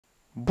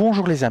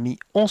Bonjour les amis,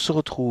 on se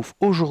retrouve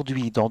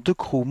aujourd'hui dans The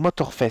Crew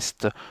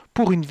Motorfest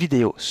pour une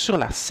vidéo sur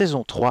la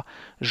saison 3.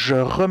 Je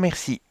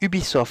remercie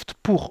Ubisoft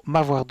pour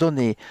m'avoir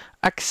donné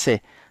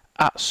accès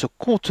à ce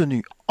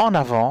contenu en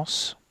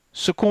avance.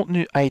 Ce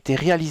contenu a été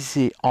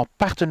réalisé en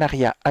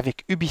partenariat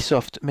avec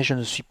Ubisoft, mais je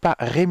ne suis pas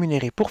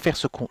rémunéré pour faire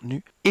ce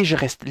contenu et je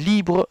reste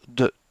libre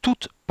de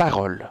toute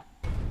parole.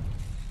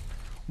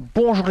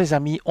 Bonjour les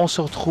amis, on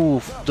se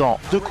retrouve dans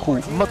The Crew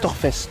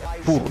Motorfest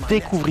pour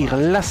découvrir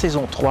la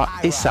saison 3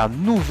 et sa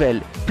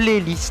nouvelle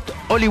playlist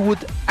Hollywood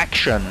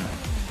Action.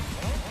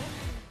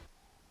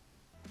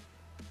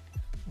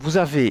 Vous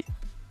avez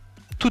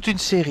toute une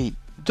série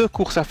de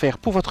courses à faire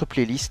pour votre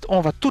playlist,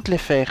 on va toutes les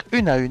faire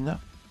une à une.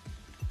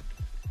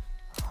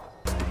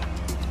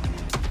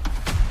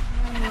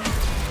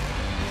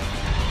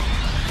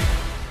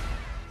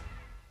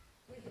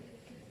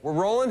 We're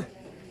rolling?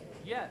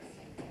 Yes.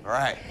 All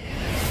right.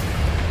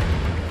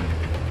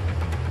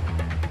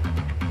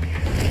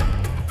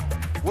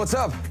 What's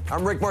up?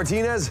 I'm Rick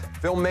Martinez,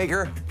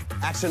 filmmaker,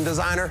 action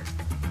designer,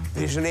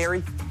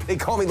 visionary. They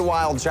call me the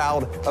wild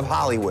child of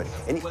Hollywood.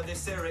 And What they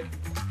say, Rick?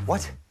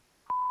 what?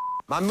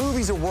 My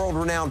movies are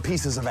world-renowned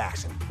pieces of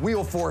action.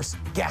 Wheel Force,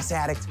 Gas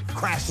Addict,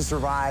 Crash to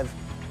Survive.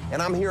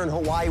 And I'm here in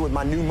Hawaii with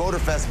my new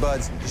Motorfest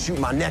buds to shoot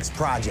my next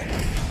project,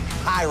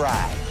 High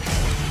Ride.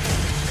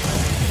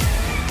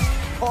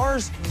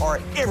 Cars are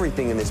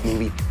everything in this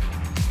movie,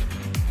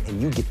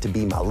 and you get to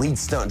be my lead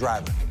stunt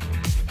driver.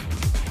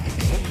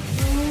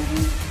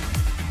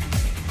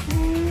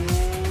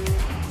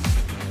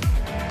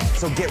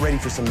 So get ready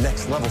for some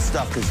next level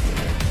stuff, because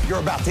you're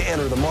about to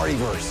enter the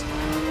Martyverse.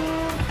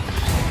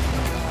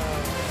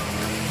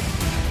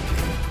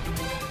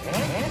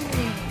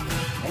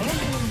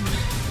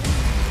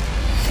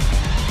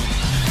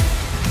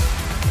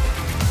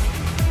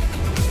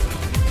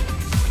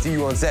 See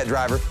you on set,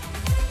 driver.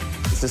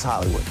 This is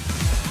Hollywood.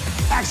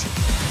 Action!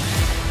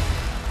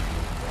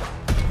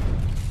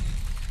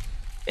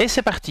 Et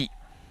c'est parti.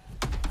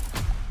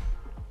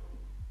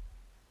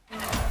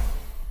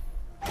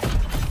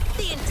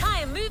 The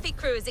entire movie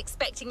crew is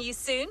expecting you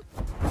soon.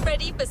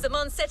 Ready for some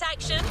on-set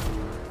action?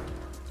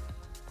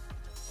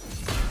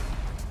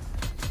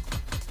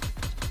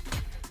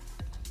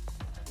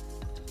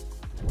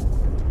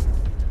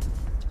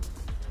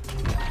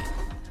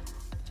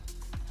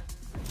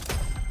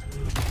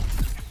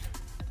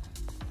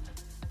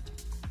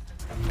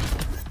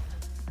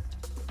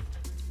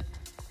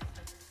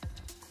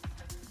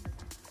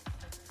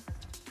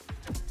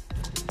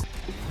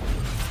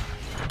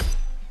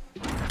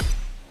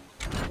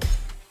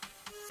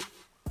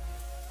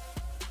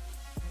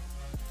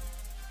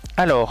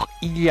 Alors,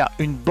 il y a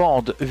une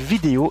bande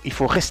vidéo, il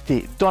faut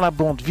rester dans la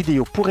bande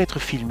vidéo pour être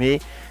filmé.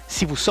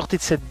 Si vous sortez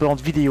de cette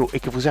bande vidéo et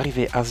que vous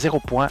arrivez à 0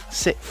 point,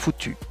 c'est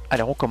foutu.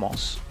 Alors on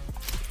commence.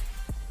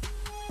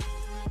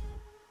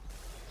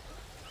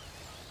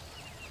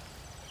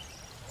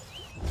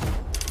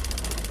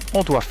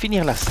 On doit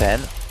finir la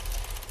scène.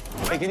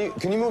 Hey,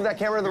 can you move that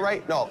camera to the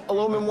right? No, a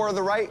little bit more to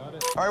the right.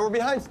 All right, we're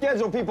behind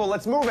schedule, people.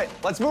 Let's move it.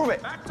 Let's move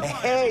it.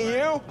 Hey,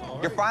 you.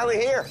 You're finally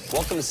here.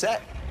 Welcome to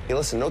set. Hey,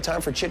 listen, no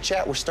time for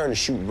chit-chat. We're starting to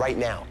shoot right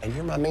now. And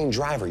you're my main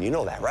driver. You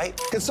know that, right?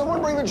 Can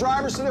someone bring the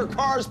drivers to their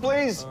cars,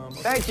 please?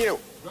 Thank you.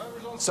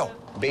 So,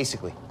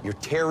 basically, you're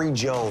Terry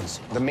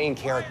Jones, the main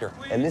character.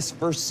 And this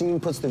first scene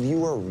puts the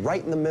viewer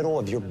right in the middle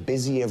of your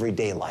busy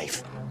everyday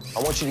life.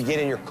 I want you to get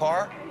in your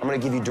car. I'm going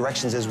to give you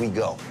directions as we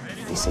go.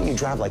 They say you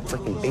drive like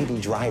frickin' Baby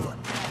Driver.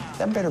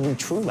 That better be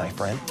true, my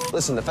friend.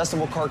 Listen, the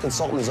festival car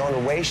consultant is on her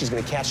way. She's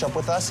going to catch up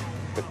with us.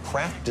 The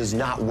craft does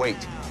not wait.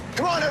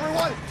 Come on,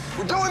 everyone!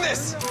 We're doing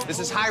this! This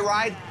is High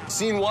Ride,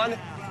 scene 1,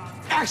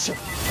 action!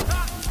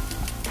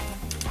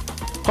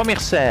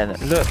 Première scène,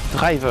 le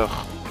driver.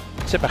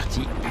 C'est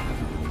parti.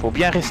 Faut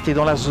bien rester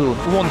dans la zone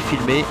où on est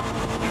filmé.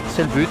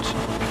 C'est le but.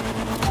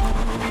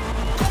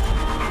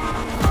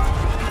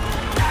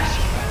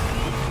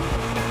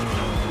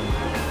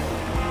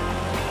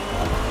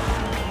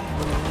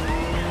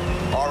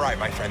 All right,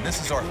 my friend,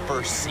 this is our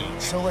first scene,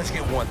 so let's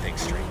get one thing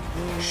straight.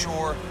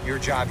 Sure, your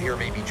job here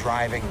may be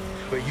driving,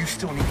 but you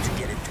still need to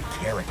get into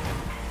character.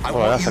 I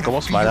Voilà, want ça you to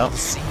commence feel mal, hein. the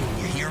scene.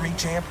 You hear me,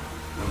 champ?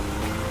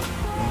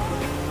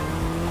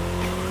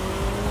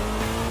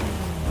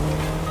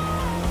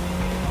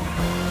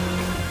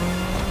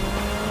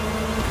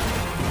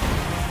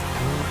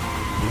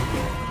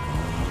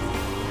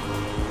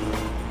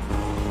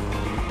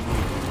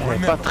 On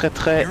n'est pas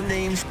très Your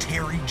name's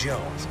Terry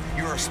Jones.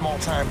 You're a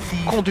small-time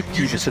thief. conductible,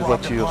 You just cette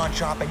robbed a voiture. pawn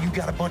shop and you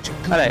got a bunch of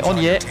goons Allez, on on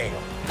y your est. tail.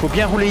 Faut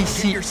bien rouler Get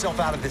ici yourself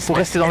out of this pour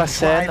mess rester dans la and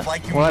drive scène.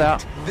 like you Voilà. mean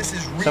it. This is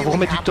Ça vous really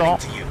remet du temps.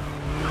 happening to you.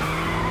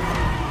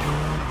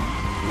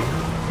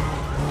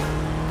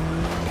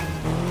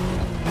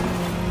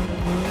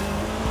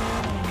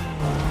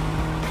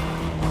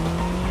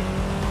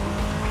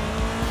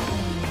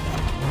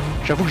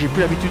 J'avoue que j'ai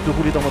plus l'habitude de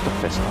rouler dans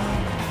Motorfest.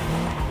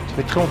 Ça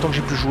fait très longtemps que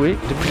j'ai plus joué,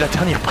 depuis la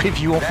dernière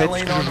preview en fait,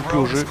 parce que je joue plus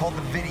au jeu.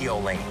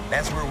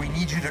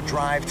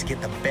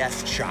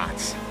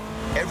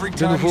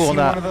 De nouveau, on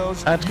a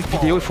un truc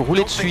vidéo, il faut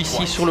rouler dessus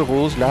ici sur le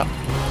rose là.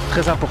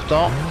 très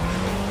important.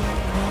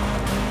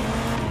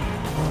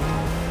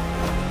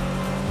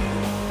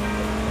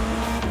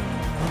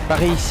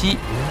 Pareil ici,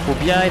 faut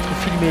bien être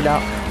filmé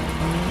là.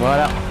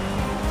 Voilà.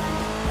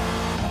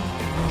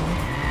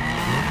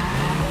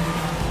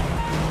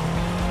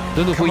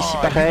 De nouveau ici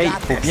pareil,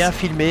 faut bien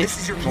filmer.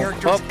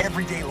 Donc, hop.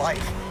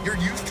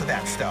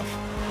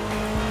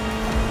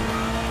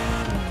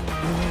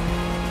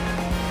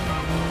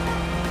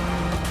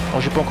 Bon,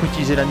 j'ai pas encore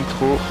utilisé la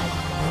nitro.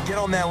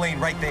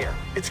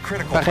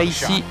 Pareil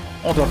ici,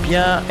 on doit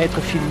bien être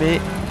filmé.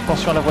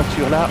 Attention à la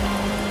voiture là.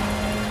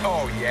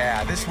 Oh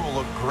yeah, this will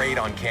look great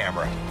on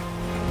camera.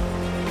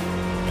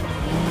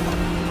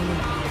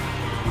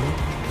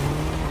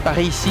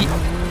 Pareil ici,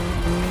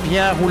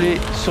 bien rouler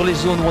sur les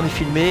zones où on est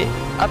filmé.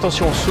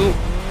 Attention au saut.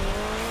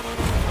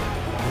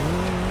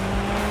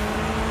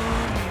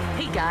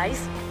 Hey guys,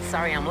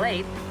 sorry I'm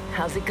late.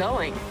 How's it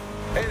going?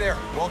 Hey there,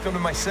 welcome to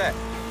my set.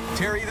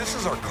 Terry, this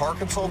is our car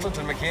consultant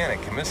and mechanic,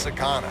 Miss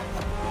Sakana.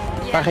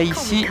 Pareil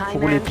ici, vous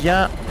roulez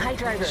bien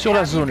sur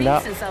la zone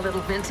là.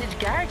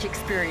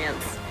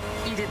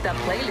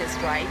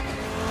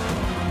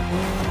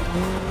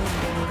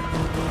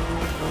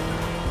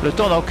 Le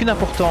temps n'a aucune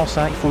importance,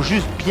 hein. Il faut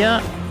juste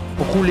bien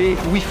rouler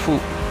où il faut.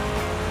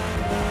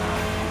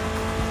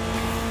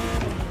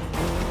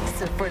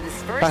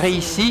 Pareil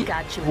ici,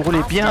 vous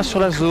roulez bien sur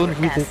la zone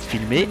où vous êtes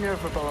filmé.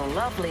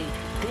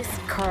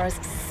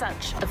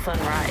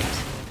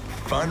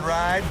 Fun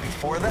ride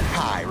before the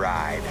high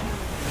ride.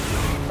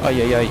 Aïe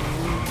aïe aïe.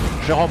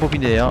 Je vais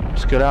rembobiner, hein,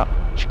 parce que là,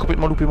 j'ai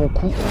complètement loupé mon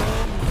coup.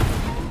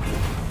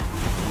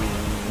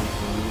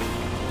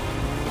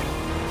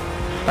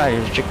 Allez,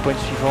 le checkpoint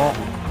suivant.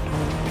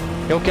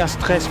 Il n'y a aucun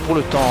stress pour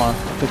le temps, hein.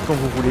 Faites comme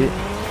vous voulez.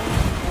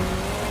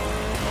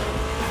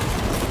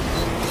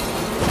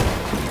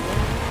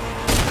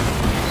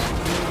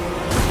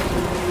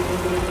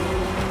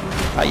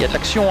 Ah, il y a de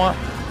l'action, hein.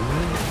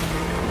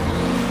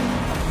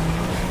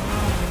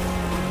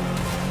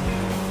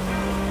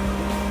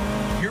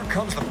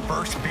 Comes the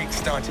first big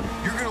stunt.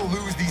 You're gonna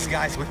lose these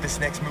guys with this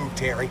next move,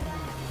 Terry.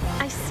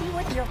 I see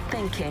what you're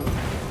thinking.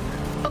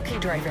 Okay,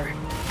 driver,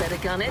 better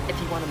gun it if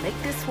you want to make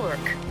this work.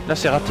 Là,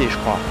 c'est raté, je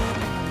crois.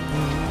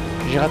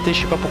 J'ai raté,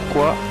 je sais pas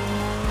pourquoi.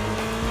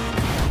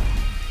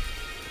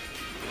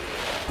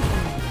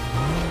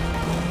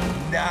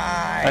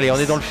 Nice. Allez, on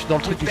est dans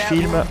le truc du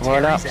film.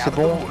 Voilà, c'est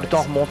bon, le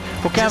temps remonte.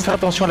 Faut quand même faire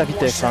attention à la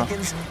vitesse, hein,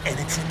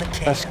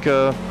 parce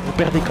que vous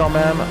perdez quand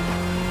même.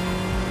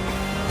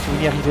 Si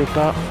vous n'y arrivez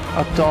pas,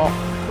 attends,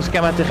 c'est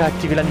quand même intérêt à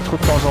activer la nitro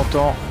de temps en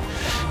temps.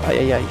 Aïe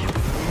aïe aïe.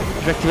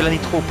 Je vais activer la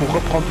nitro pour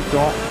reprendre du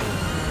temps.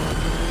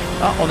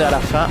 Ah, on est à la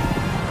fin.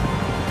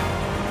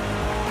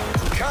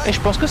 Et je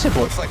pense que c'est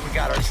bon.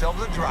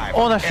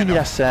 On a fini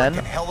la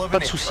scène, pas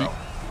de soucis.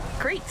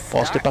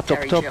 Bon, c'était pas top,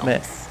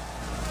 mais...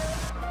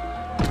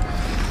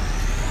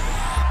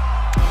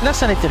 La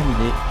scène est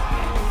terminée.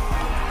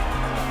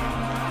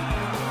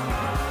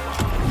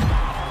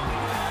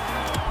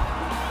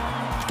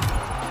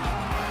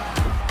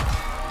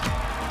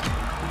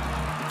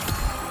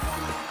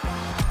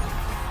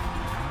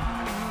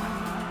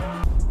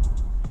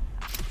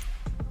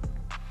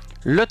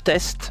 Le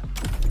test.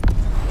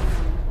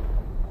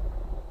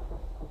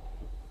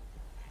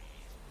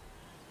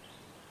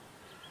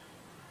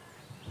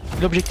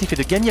 L'objectif est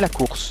de gagner la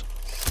course.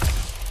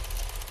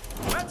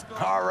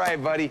 All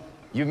right, buddy.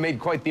 You've made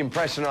quite the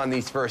impression on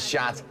these first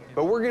shots,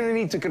 but we're gonna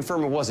need to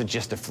confirm it wasn't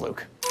just a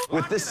fluke.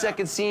 With this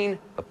second scene,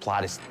 the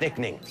plot is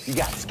thickening. You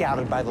got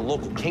scouted by the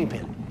local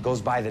kingpin.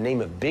 Goes by the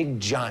name of Big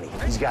Johnny.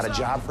 He's got a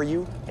job for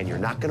you, and you're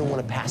not gonna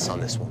want to pass on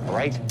this one, all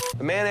right?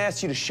 The man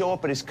asks you to show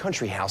up at his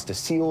country house to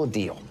seal a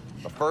deal.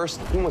 But first,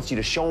 he wants you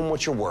to show him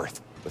what you're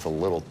worth with a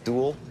little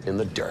duel in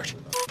the dirt.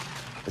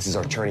 This is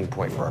our turning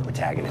point for our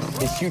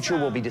protagonist. His future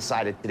will be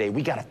decided today.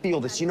 We gotta feel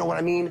this, you know what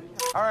I mean?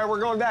 All right, we're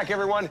going back,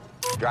 everyone.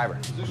 Driver,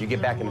 you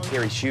get back into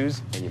Terry's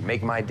shoes and you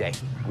make my day.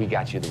 We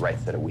got you the right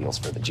set of wheels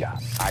for the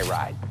job. I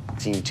ride.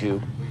 Scene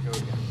 2,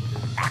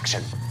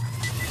 action.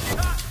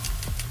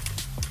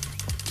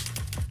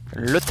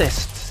 Le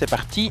test, c'est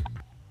parti.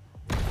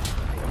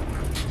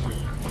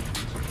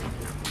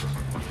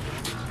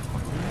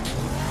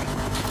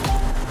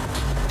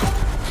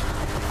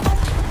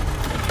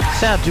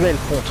 C'est un duel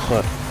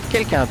contre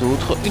quelqu'un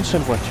d'autre, une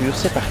seule voiture,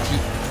 c'est parti.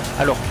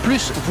 Alors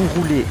plus vous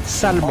roulez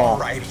salement,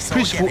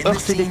 plus vous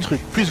heurtez des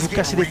trucs, plus vous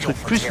cassez des trucs,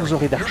 plus vous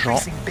aurez d'argent.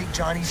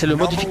 C'est le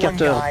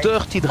modificateur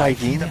Dirty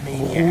Driving,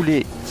 vous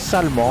roulez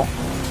salement.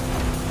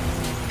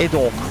 Et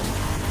donc,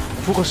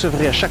 vous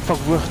recevrez à chaque fois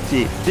que vous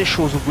heurtez des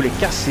choses que vous voulez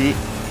casser,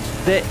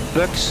 des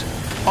bucks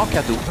en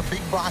cadeau,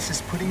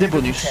 des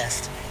bonus.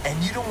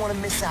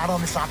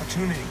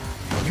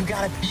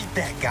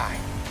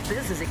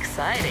 This is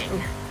exciting.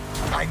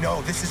 I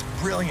know, this is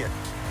brilliant.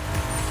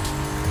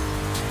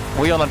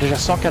 Oui, on a déjà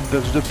 104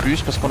 bucks de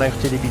plus parce qu'on a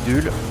heurté les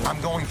bidules. I'm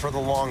going for the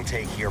long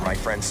take here, my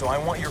friend, so I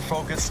want your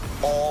focus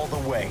all the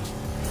way.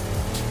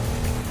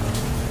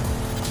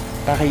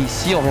 Pareil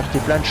ici, on va heurter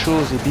plein de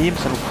choses et bim,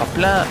 ça nous fera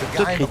plein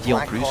de crédits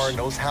en plus.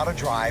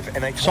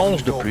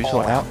 111 de plus,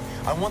 voilà.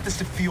 I want this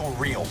to feel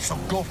real, so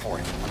go for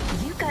it.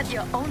 You got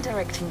your own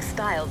directing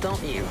style,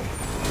 don't you?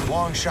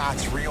 Long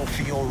shots, real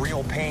feel,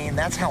 real pain.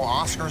 That's how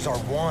Oscars are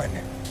won.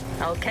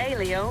 Okay,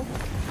 Leo.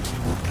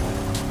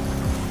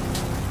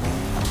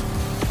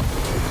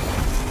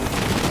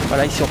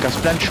 Voilà, ici on casse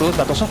plein de choses,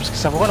 mais attention parce que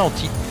ça vous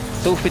ralentit.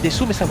 Ça vous fait des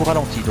sous, mais ça vous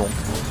ralentit donc.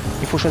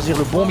 Il faut choisir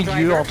le bon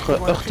milieu entre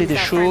heurter des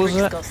choses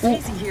ou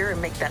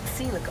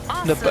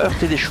ne pas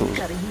heurter des choses.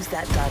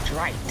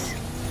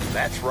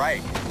 That's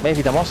right. Mais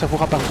évidemment, ça vous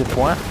rapporte des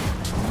points.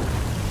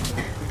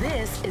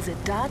 This is a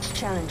Dodge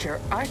Challenger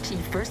RT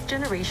first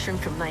generation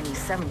from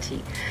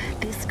 1970.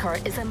 This car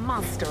is a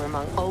monster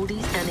among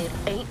oldies and it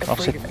ain't Alors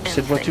afraid of anything.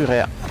 cette voiture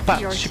est pas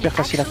super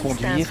facile à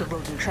conduire.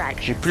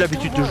 J'ai plus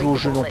l'habitude de jouer au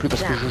jeu non plus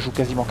parce que je joue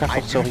quasiment qu'à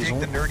Forza Horizon.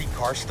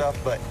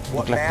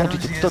 Donc la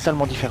conduite est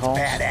totalement différente.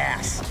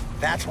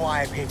 That's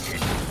why I picked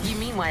it. You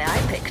mean why I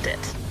picked it?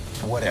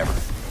 Whatever.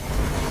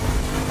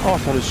 On va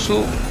faire le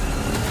saut.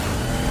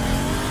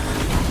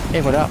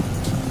 Et voilà.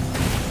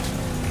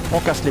 On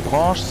casse les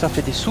branches, ça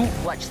fait des sous.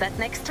 Watch that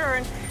next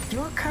turn.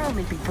 Your car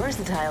may be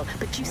versatile,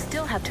 but you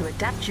still have to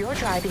adapt your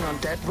driving on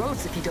dirt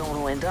roads if you don't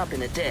want to end up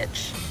in a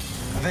ditch.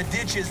 The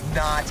ditch is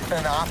not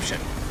an option.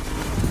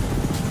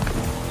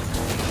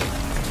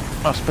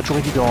 Ah, c'est pas toujours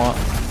évident, hein.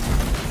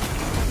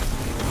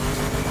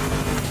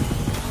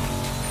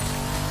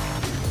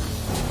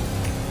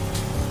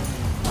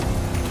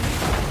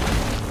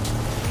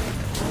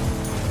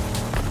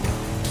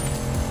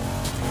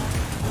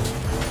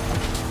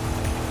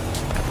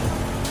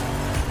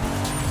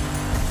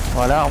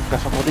 Voilà, on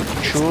place encore des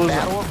petites choses,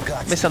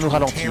 mais ça nous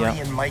ralentit. Hein.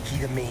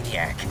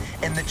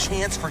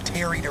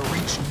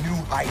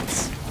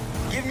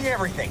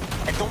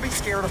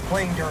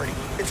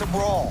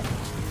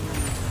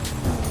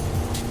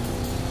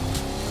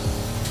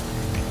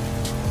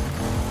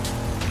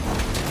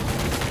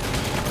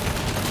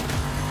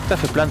 Ça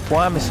fait plein de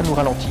points, mais ça nous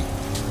ralentit.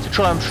 C'est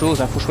toujours la même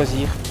chose, hein, faut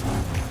choisir.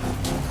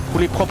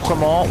 Rouler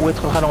proprement ou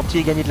être ralenti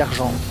et gagner de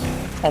l'argent.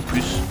 En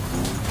plus.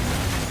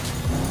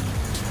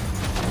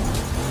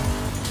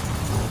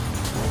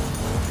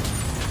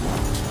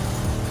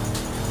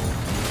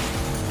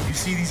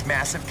 See these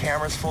massive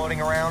cameras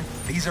floating around?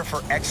 These are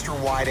for extra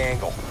wide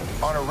angle.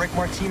 On a Rick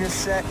Martinez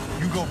set,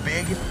 you go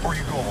big or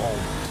you go home.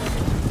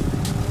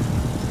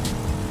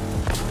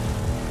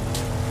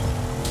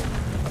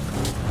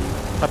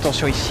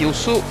 Attention ici au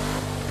saut.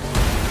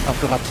 Un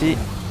peu raté.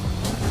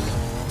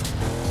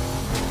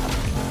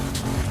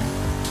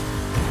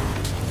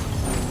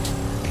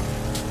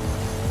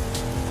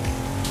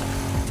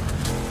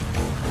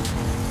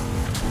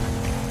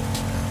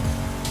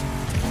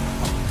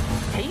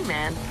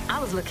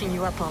 Looking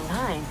you up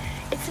online.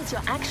 It says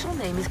your actual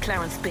name is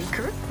Clarence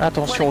Baker.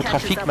 Attention au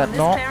trafic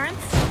maintenant.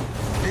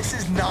 This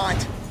is not.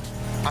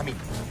 I mean,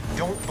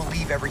 don't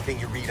believe everything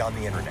you read on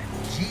the internet.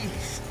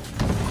 Jeez.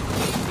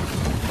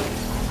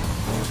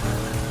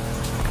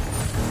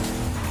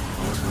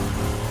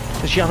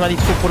 J'ai un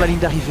nitro pour la ligne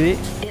d'arrivée.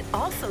 It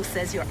also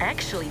says you're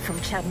actually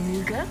from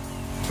Chattanooga.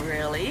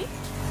 Really?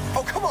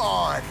 Oh, come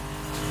on.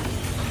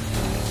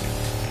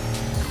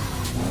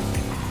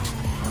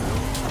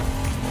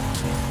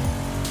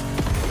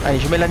 Allez,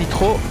 je mets la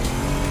nitro.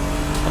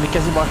 On est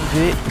quasiment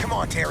arrivé.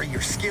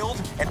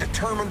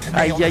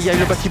 Aïe, aïe, aïe,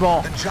 le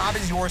bâtiment.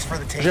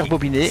 J'ai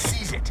rebobiné.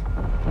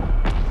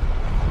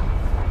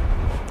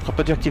 J'aurais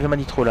pas dû activer ma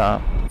nitro là.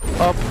 Hein.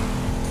 Hop.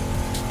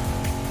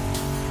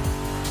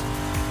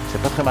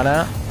 C'est pas très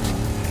malin.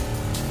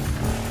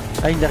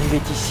 La ligne d'arrivée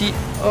est ici.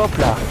 Hop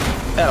là.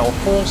 Alors on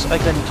fonce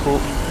avec la nitro.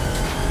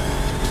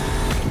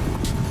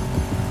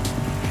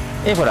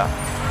 Et voilà.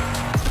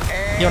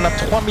 Et on a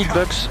 3000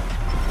 bucks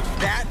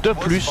de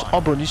plus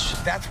en bonus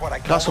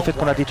grâce au fait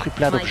qu'on a détruit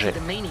plein d'objets.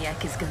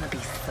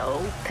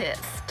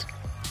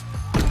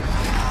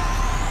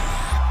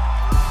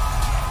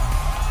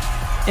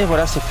 Et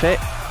voilà, c'est fait.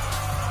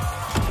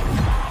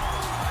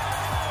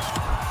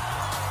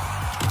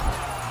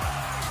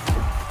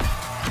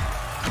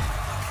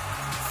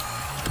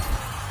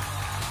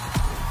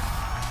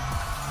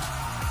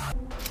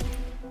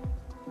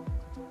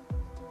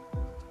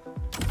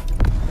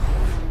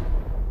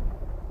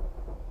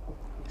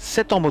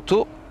 C'est en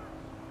moto.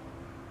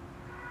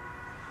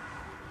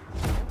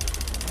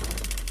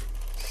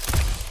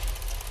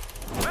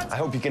 I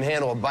hope you can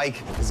handle a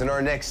bike, because in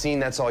our next scene,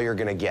 that's all you're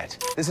gonna get.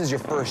 This is your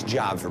first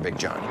job for Big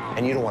John,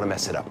 and you don't want to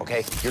mess it up,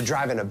 okay? You're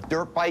driving a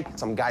dirt bike,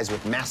 some guys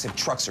with massive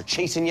trucks are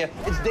chasing you.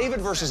 It's David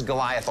versus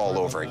Goliath all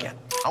over again.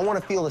 I want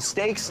to feel the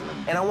stakes,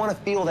 and I want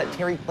to feel that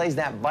Terry plays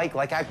that bike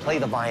like I play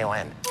the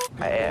violin.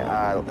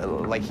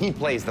 Like he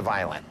plays the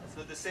violin.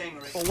 So the saying,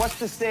 right? Well, what's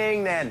the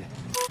saying then?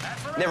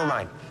 Never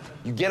mind.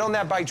 You get on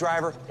that bike,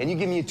 driver, and you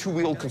give me a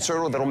two-wheeled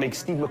concerto that'll make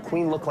Steve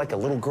McQueen look like a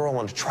little girl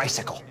on a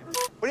tricycle.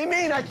 What do you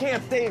mean I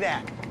can't say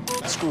that?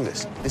 Screw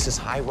this. This is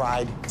High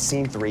Ride,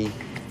 Scene 3.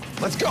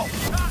 Let's go!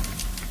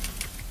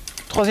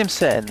 Troisième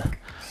scène,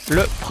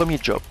 le premier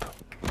job.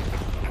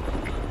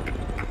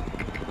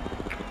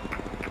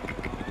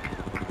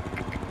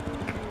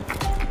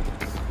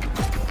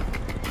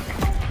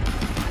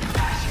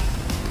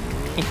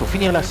 Il faut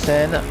finir la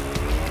scène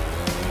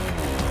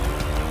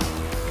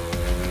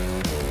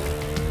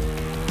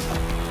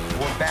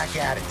back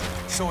at it.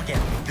 So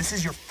again, this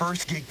is your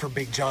first gig for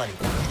Big Johnny.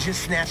 You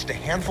just snatched a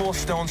handful of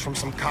stones from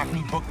some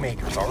Cockney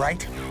bookmakers, all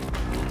right?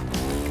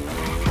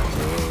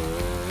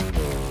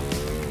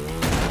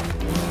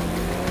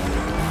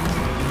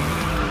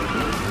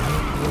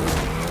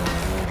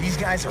 These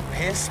guys are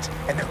pissed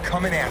and they're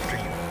coming after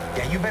you.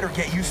 Yeah, you better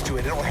get used to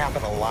it. It'll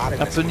happen a lot in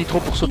Un this. peu de nitro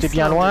pour sauter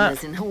bien loin.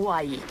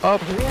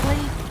 Hop.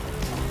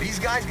 These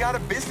guys got a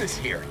business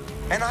here,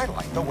 and I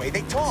like the way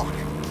they talk.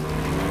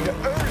 The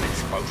Earl is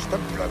supposed to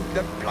blow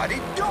the bloody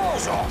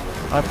doors off.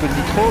 Un peu de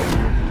nitro.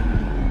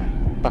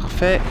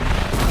 Parfait.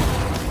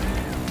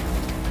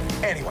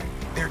 Anyway,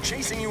 they're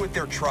chasing you with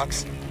their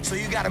trucks, so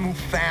you gotta move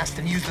fast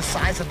and use the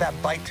size of that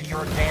bite to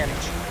your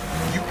advantage.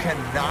 You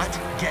cannot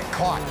get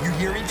caught. You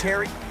hear me,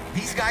 Terry?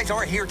 These guys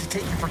aren't here to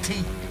take you for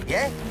tea,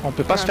 yeah? On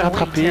peut pas se faire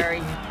attraper.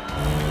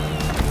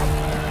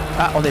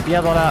 Ah, on est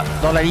bien dans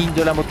la ligne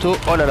de la moto.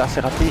 Oh là là, c'est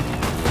raté.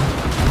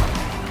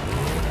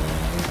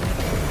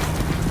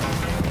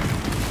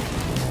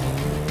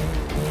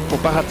 Faut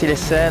pas rater les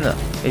scènes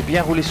et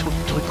bien rouler sur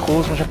le truc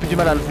rose. Moi j'ai un peu du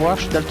mal à le voir,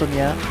 je suis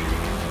daltonien.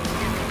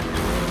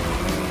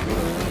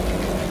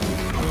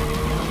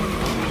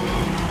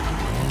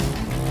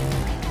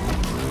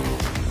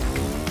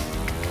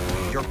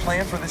 Your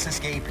plan for this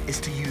escape is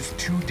to use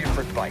two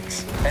different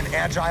bikes. An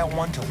agile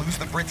one to lose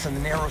the Brits in the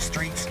narrow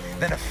streets,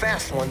 then a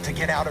fast one to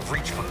get out of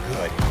reach for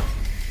good.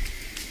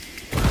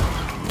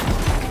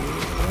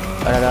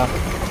 Ah là là,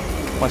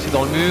 moi c'est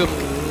dans le mur.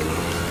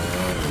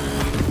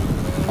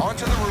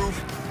 Onto the roof,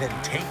 then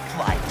take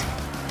flight.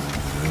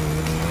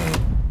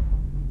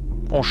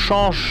 On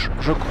change,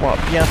 je crois,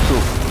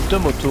 bientôt de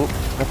moto,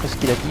 d'après ce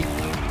qu'il a dit.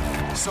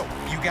 So,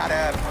 you got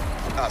a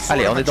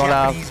Allez, on est dans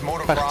la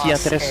partie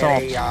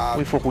intéressante où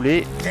il faut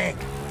rouler.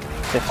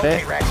 C'est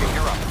fait.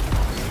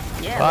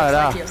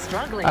 Voilà.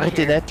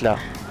 Arrêtez net là.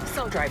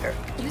 So driver,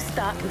 you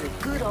start with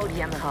a good old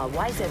Yamaha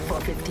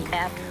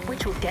YZ450F,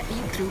 which will get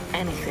you through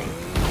anything.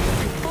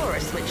 Before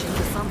switching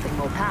to something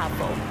more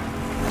powerful.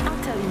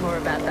 I'll tell you more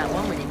about that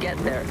one when you get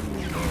there.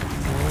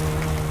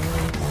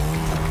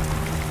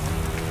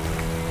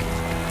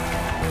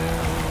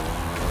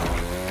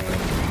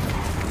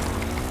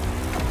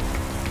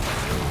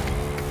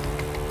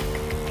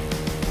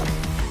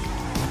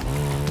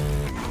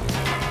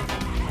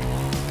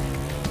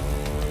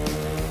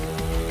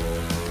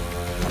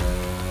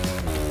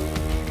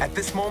 At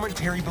this moment,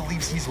 Terry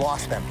believes he's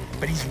lost them,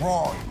 but he's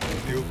wrong.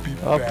 They'll be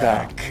Hop là.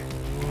 back.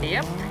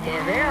 Yep,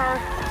 here they are.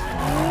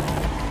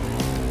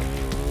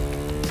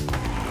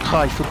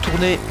 Ah, il faut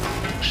tourner.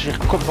 J'ai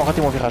complètement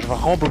raté mon virage, je vais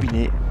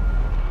rembobiner.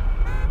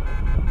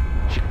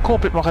 J'ai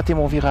complètement raté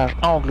mon virage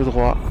à angle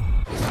droit.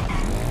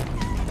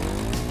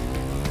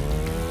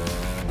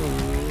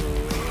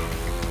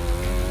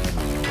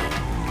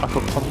 Il faut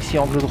prendre ici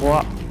angle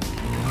droit.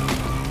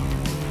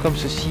 Comme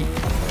ceci.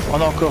 On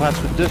a encore un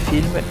truc de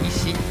film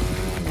ici.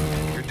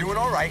 You're doing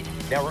all right.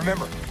 Now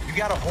remember, you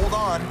gotta hold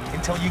on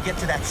until you get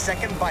to that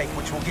second bike,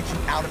 which will get you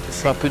out of the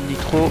Un city. peu de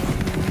nitro.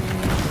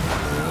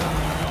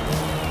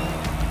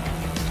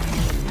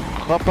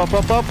 Hop hop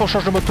hop hop, on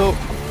change de moto.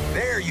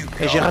 There you go.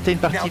 Et j'ai raté une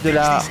partie Now de fix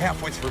la- these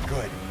halfwits for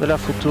good.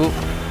 photo.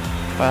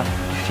 Enfin,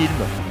 du film.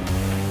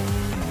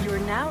 You're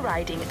now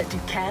riding a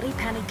Ducati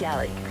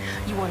Panigale.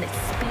 You want its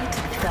speed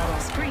to be felt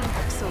on screen,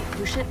 so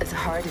push it as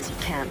hard as you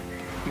can.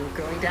 You're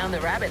going down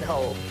the rabbit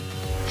hole.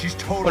 She's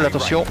totally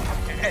attention.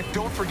 right. And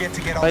don't forget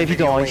to get on Pas the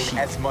évident, video lane ici.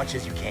 as much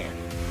as you can.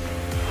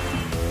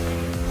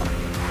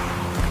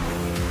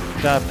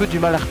 J'ai un peu du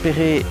mal à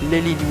repérer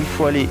les lignes où il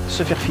faut aller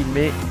se faire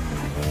filmer.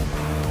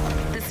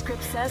 The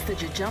script says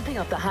that you're jumping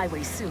up the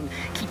highway soon.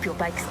 Keep your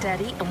bike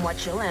steady and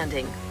watch your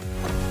landing.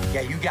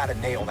 Yeah, you gotta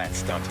nail that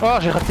stunt. Oh,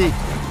 j'ai raté.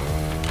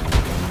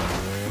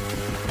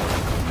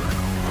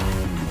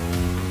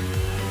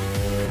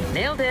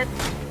 Nailed it.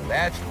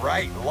 That's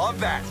right. Love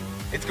that.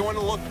 It's going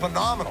to look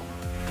phenomenal.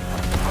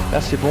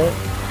 Là, c'est bon.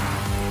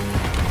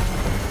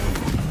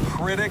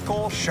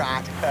 Critical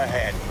shot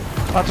ahead.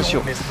 Attention.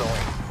 Don't miss the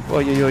lane.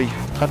 Oi, oi, oi.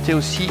 Raté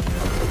aussi.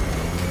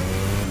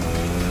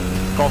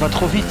 Quand on va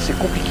trop vite, c'est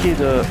compliqué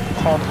de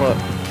prendre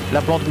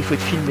la bande où il faut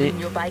être filmé. Bring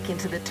your bike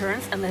into the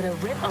turns and let her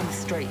rip on the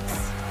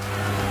straights.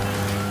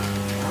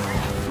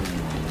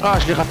 Ah,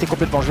 je l'ai raté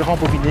complètement. Je vais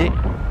rembobiner.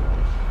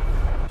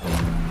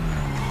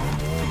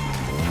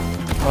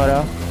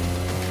 Voilà.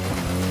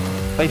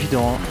 Pas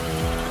évident,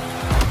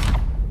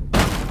 hein.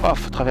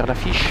 Off, à travers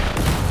l'affiche.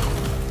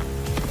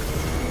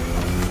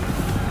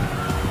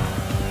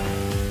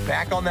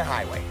 Back on the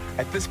highway.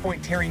 At this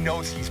point, Terry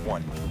knows he's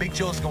won. Big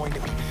Joe's going to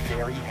be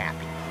very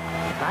happy.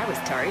 If I was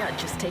Terry, I'd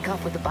just take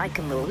off with the bike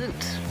and the loot.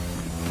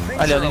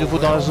 Allez, on est nouveau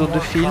dans la zone de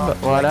film.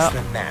 Voilà.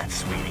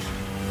 Sweetie.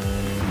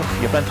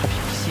 Il y a plein de trafic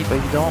ici, pas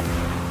évident.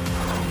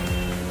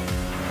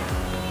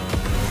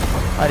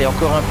 Allez,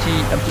 encore un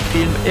petit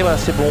film. Et voilà,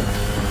 c'est bon.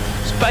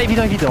 C'est pas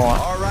évident, hein.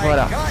 All right,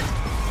 Voilà.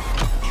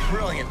 cut.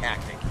 Brilliant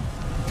acting.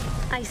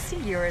 I see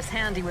you're as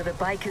handy with a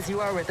bike as you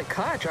are with a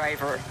car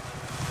driver.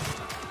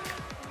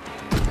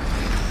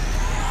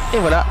 Et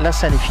voilà, la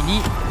scène est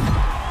finie.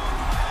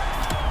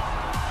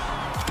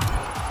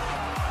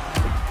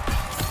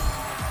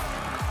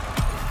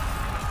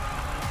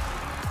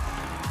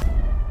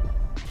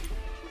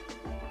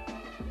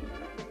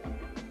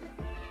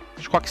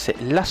 crois que c'est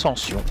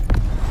l'ascension.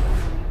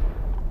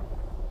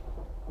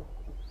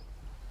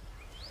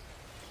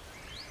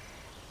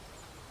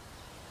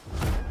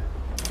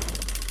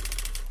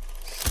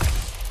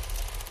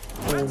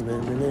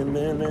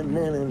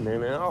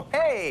 Oh,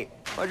 hey,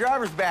 my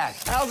driver's back.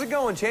 How's it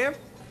going, champ?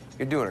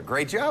 You're doing a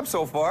great job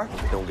so far.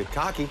 Don't get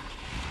cocky.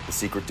 The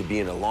secret to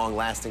being a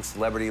long-lasting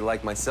celebrity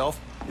like myself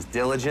is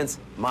diligence,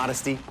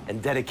 modesty,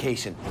 and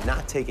dedication.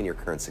 Not taking your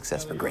current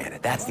success for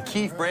granted. That's the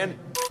key, friend.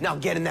 Now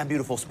get in that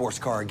beautiful sports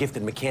car a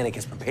gifted mechanic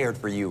has prepared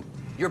for you.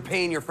 You're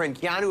paying your friend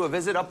Keanu a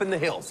visit up in the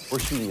hills. We're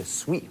shooting a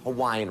sweet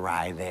Hawaiian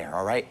ride there,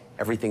 all right?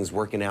 Everything's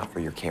working out for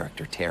your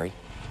character, Terry.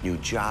 New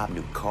job,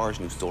 new cars,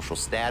 new social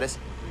status.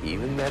 He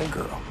even met a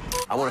girl.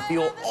 I want to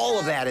feel all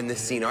of that in this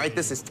scene, all right?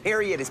 This is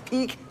Terry at his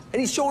peak, and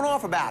he's showing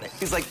off about it.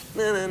 He's like,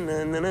 na na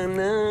na na na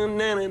na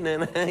na na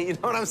na. You know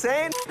what I'm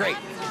saying? Great.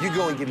 You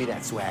go and give me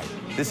that swag.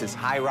 This is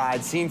High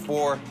Ride, Scene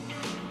 4.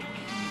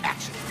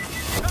 Action.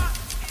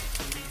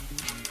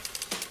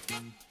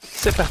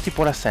 C'est parti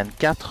pour la scène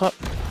 4.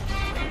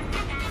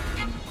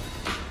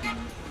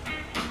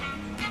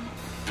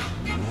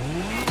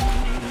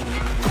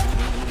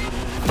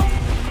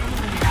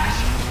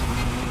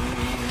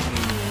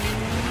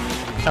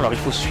 Alors il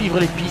faut suivre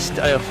les pistes,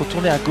 alors il faut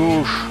tourner à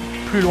gauche,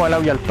 plus loin là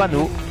où il y a le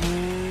panneau.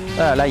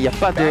 Ah là il n'y a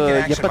pas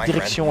de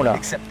direction là.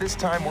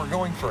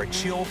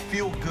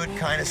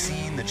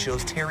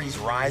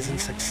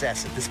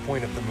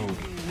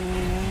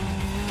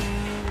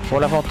 Bon,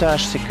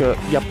 l'avantage c'est qu'il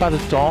n'y a pas de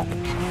temps,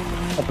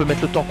 on peut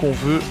mettre le temps qu'on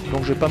veut,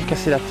 donc je vais pas me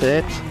casser la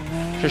tête.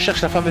 Je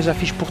cherche la fameuse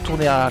affiche pour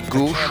tourner à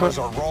gauche.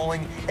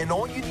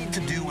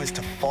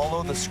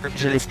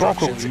 Je ne l'ai pas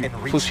encore vu.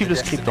 Il faut suivre le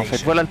script en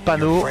fait. Voilà le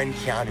panneau.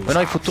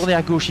 Maintenant il faut tourner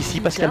à gauche ici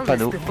parce qu'il y a le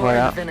panneau.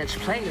 Voilà.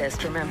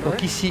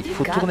 Donc ici il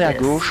faut tourner à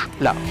gauche.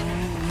 Là.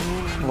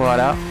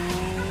 Voilà.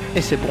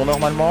 Et c'est bon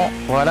normalement.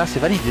 Voilà, c'est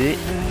validé.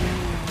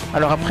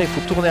 Alors après il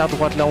faut tourner à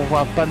droite. Là on voit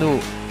un panneau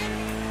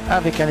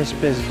avec un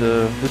espèce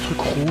de truc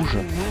rouge.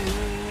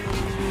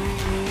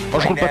 Oh,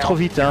 je roule pas trop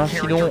vite, hein,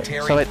 sinon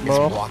ça va être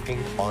mort.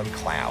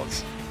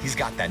 C'est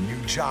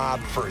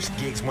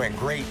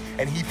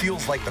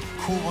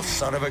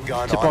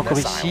pas encore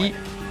ici.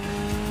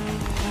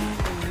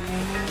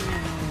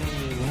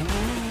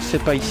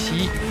 C'est pas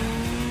ici.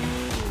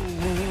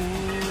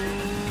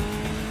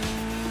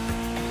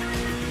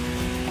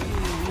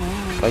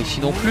 Pas ici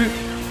non plus.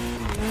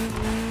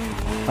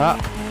 Ah,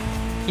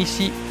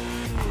 ici.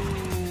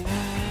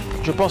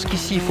 Je pense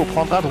qu'ici il faut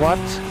prendre à droite.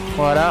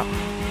 Voilà.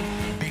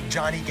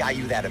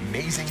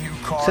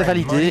 C'est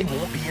validé.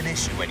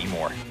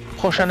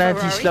 Prochain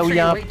indice, là où il y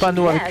a un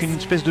panneau avec une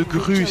espèce de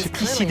grue,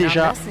 c'est ici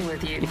déjà.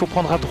 Il faut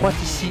prendre à droite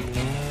ici.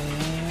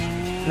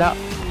 Là,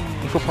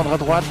 il faut prendre à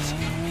droite.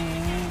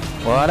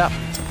 Voilà.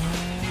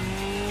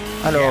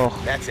 Alors,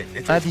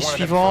 indice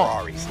suivant,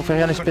 il faut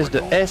faire une espèce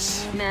de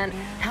S.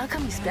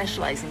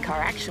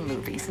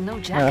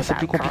 Voilà, c'est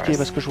plus compliqué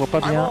parce que je vois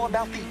pas bien.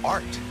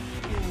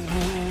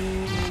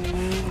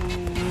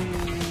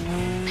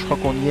 Je crois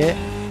qu'on y est.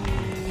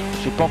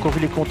 J'ai pas encore vu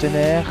les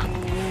containers.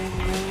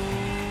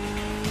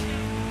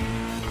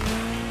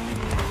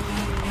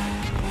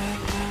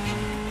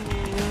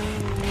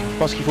 Je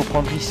pense qu'il faut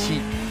prendre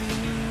ici,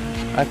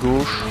 à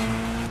gauche.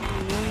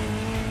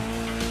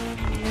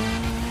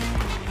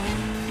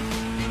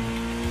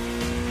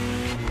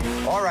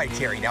 All right,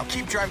 Terry. Now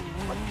keep driving.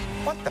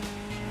 What the?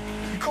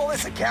 You call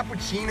this a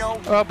cappuccino?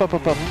 Hop, hop,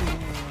 hop, hop.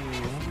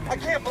 I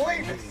can't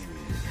believe this.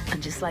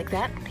 And just like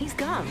that, he's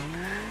gone.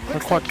 Je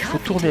crois qu'il faut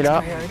tourner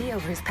là. Je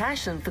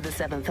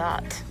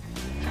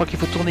crois qu'il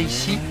faut tourner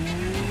ici.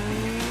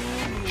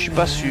 Je suis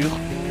pas sûr.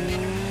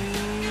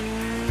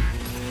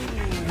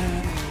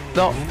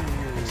 Non,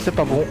 c'est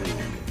pas bon.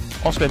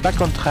 On se met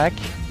back on track.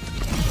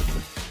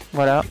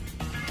 Voilà.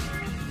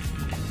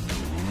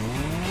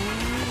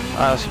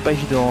 Ah, c'est pas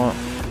évident. Hein.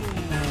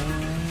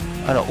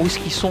 Alors, où est-ce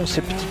qu'ils sont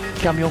ces petits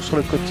camions sur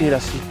le côté là,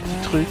 ces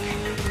petits trucs?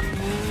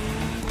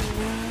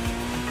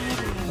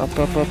 Hop,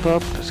 hop, hop,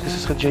 hop. Est-ce que ce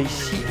serait déjà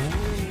ici?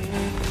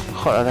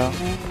 Oh là là.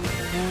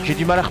 J'ai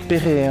du mal à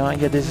repérer, hein.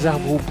 Il y a des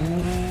arbres au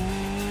bout.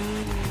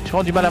 J'ai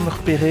vraiment du mal à me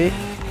repérer.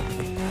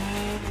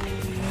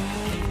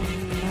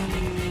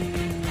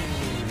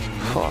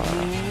 Oh là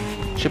là.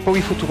 Je sais pas où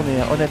il faut tourner,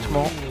 hein,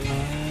 honnêtement.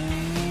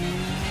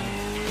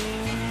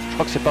 Je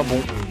crois que c'est pas bon.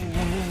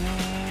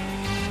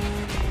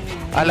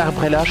 Ah,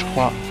 l'arbre est là, je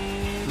crois.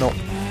 Non.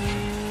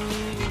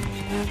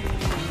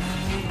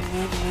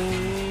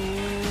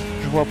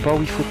 Je vois pas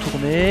où il faut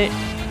tourner.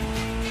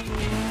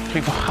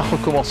 Il va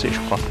recommencer, je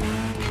crois.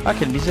 Ah,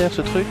 quelle misère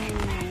ce truc.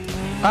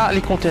 Ah,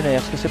 les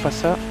containers, est-ce que c'est pas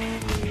ça?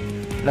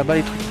 Là-bas,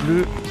 les trucs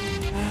bleus.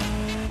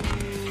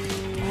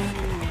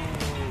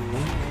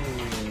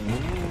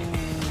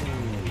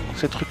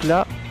 Ces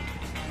trucs-là.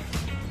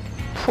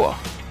 Pouah.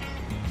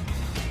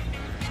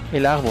 Et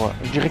l'arbre,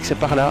 je dirais que c'est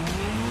par là.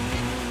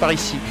 Par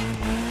ici.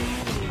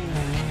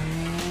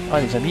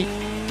 Ah, les amis.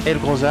 Et le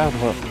gros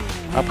arbre,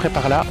 après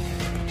par là.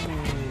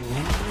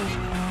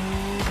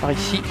 Par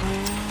ici.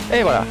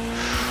 Et voilà.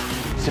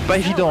 C'est pas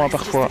évident hein,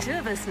 parfois.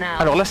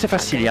 Alors là c'est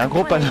facile, il y a un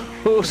gros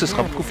panneau, ce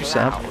sera beaucoup plus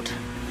simple.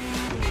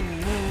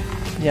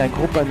 Il y a un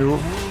gros panneau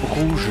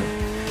rouge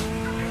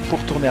pour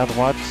tourner à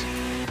droite.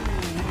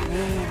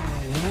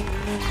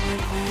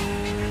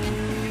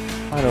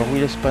 Alors, où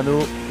est ce panneau?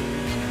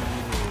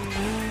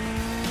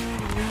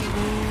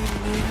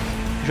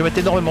 Je vais mettre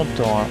énormément de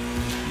temps. Hein.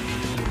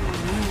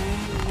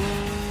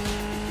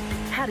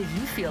 How do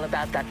you feel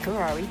about that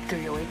Ferrari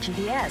 308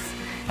 GTS?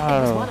 It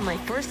was one of my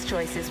first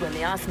choices when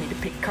they asked me to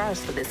pick cars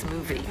for this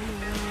movie.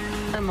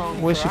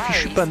 Among Où est ce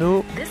fichu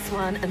panneau? this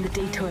one and the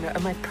Daytona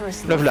are my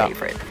personal Le là.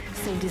 favorite.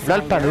 Same Là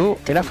le designer, panneau,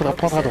 et là il different faudra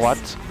prendre à purposes.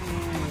 droite.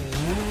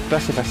 Là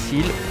c'est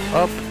facile.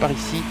 Hop, par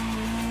ici.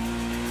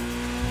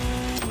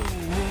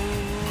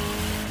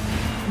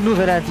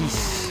 Nouvel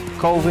indice.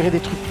 Quand vous verrez des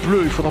trucs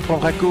bleus, il faudra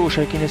prendre à gauche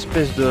avec une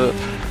espèce de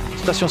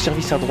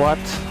station-service à droite.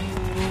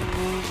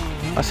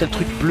 Ah, c'est le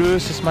truc bleu,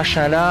 c'est ce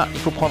machin là. Il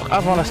faut prendre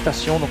avant la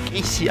station, donc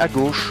ici à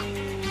gauche.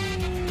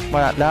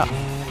 Voilà, là.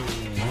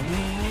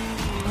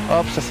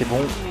 Hop, ça c'est bon.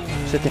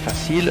 C'était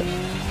facile.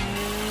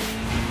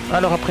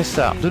 Alors après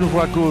ça, de nouveau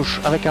à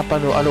gauche avec un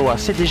panneau Aloha.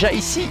 C'est déjà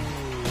ici.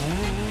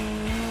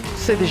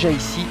 C'est déjà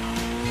ici.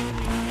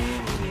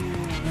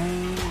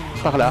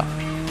 Par là.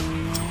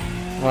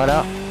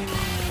 Voilà.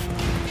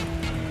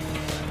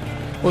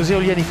 Aux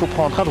éoliennes, il faut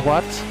prendre à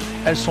droite.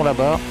 Elles sont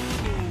là-bas.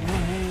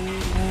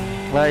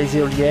 Voilà les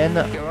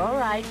éoliennes. You're all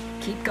right.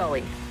 Keep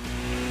going.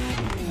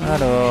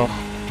 Alors,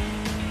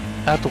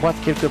 à droite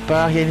quelque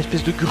part, il y a une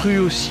espèce de grue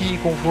aussi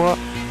qu'on voit.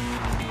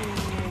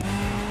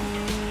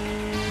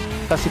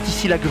 Ça c'est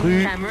ici la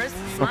grue. Cameras,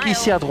 Donc smile.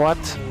 ici à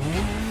droite.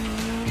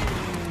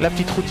 La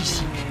petite route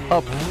ici.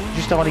 Hop,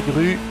 juste avant les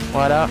grues.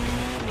 Voilà.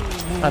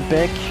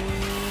 Impec.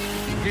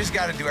 You just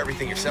gotta do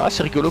everything yourself. Ah,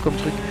 c'est rigolo comme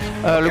truc.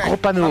 Le gros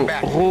panneau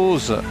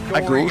rose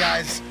à Don't worry, gauche.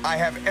 guys. I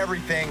have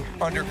everything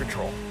under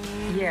control.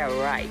 Yeah,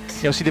 right.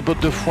 Il y a aussi des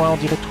bottes de foin, on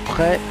dirait tout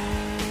près.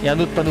 Il y a un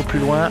autre panneau plus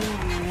loin.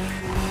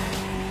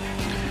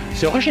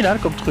 C'est original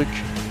comme truc.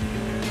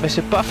 Mais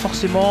c'est pas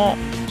forcément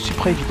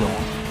super évident.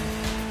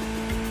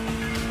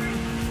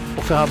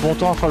 Pour faire un bon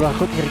temps, il va falloir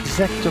retenir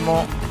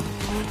exactement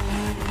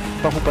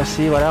par où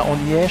passer. Voilà, on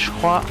y est, je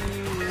crois.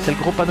 C'est le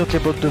gros panneau avec les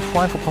bottes de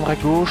foin. Il faut prendre à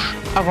gauche,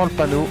 avant le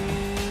panneau.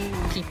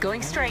 Keep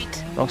going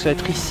straight. Donc ça va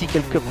être ici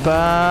quelque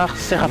part.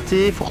 C'est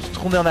raté, il faut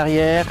retourner en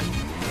arrière.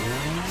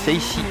 C'est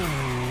ici.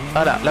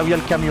 Voilà, là où il y a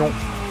le camion,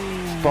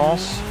 je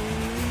pense.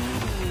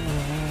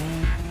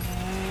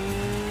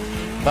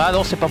 Ah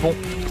non, c'est pas bon.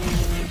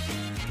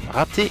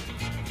 Raté.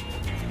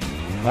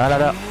 Voilà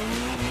là.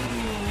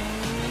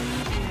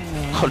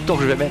 Oh, le temps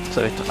que je vais mettre,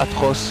 ça va être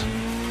atroce.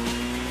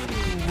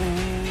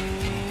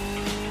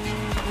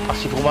 Ah,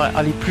 c'est vraiment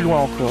aller plus loin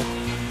encore.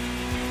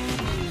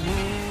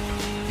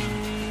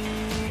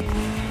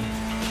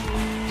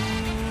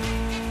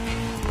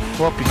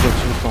 Oh putain,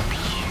 tant pis.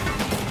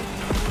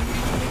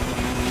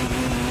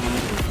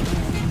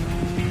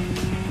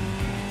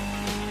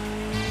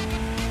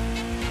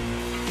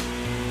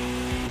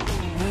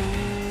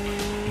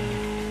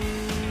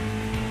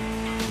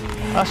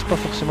 Ah, c'est pas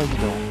forcément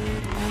évident.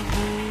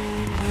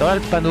 Dans le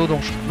panneau dont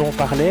on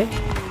parlait,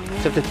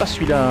 c'est peut-être pas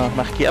celui-là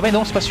marqué. Ah mais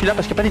non, c'est pas celui-là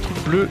parce qu'il n'y a pas des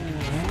trucs bleus.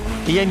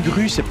 Et il y a une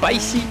grue, c'est pas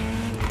ici.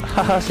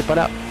 Haha, c'est pas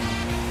là.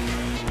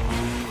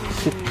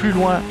 C'est plus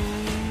loin,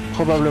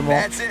 probablement.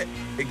 That's it.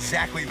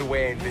 Exactly the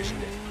way I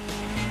envisioned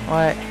it.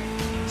 Ouais.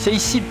 C'est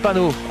ici le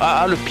panneau.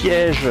 Ah, le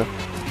piège.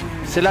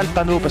 C'est là le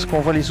panneau parce qu'on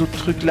voit les autres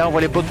trucs là, on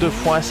voit les bottes de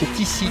foin, c'est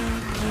ici.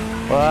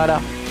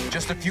 Voilà.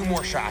 Just a few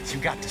more shots.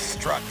 You got to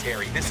strut,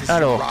 Terry. This is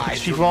Alors, your truc ride.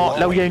 suivant,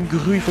 là où il y a une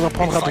grue, il faudra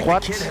prendre à It's like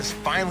droite. the kid has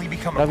finally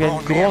become Là a où il y a une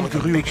grown man grande with a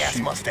grue big ass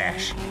au-dessus.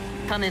 mustache.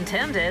 Pun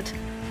intended.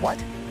 What?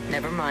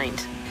 Never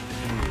mind.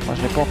 Moi,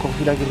 je n'ai pas encore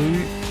vu la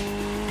grue.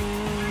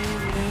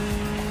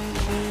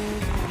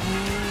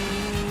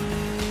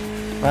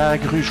 Voilà la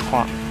grue, je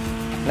crois.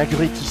 La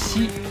grue est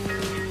ici.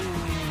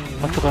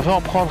 Donc, il faudra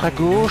vraiment prendre à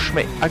gauche,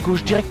 mais à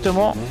gauche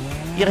directement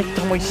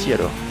ici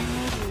alors.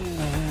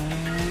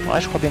 Ouais,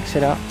 je crois bien que c'est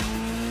là.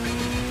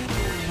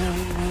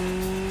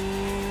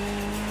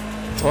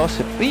 Oh,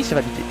 oui, c'est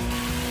validé.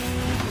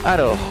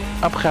 Alors,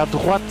 après à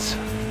droite,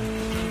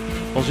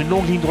 dans une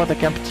longue ligne droite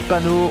avec un petit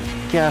panneau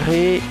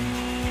carré.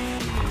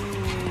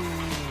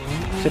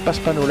 C'est pas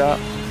ce panneau-là.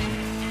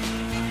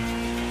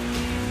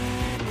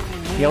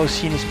 Il y a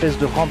aussi une espèce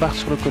de rambarde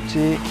sur le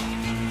côté.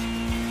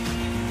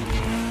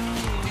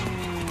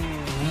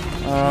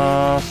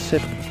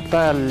 C'est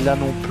pas là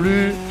non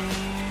plus.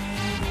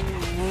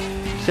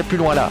 C'est plus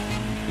loin là.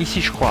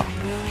 Ici, je crois.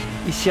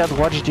 Ici à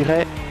droite, je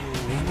dirais.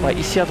 Ouais,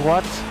 ici à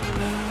droite.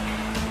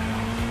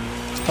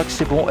 Je crois que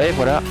c'est bon. Et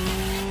voilà.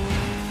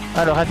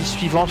 Alors, indice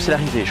suivant, c'est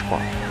l'arrivée, je crois.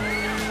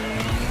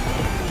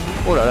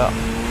 Oh là là.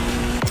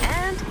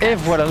 Et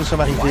voilà, nous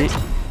sommes arrivés.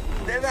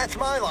 That's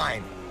my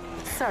line.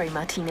 Sorry,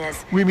 Martinez.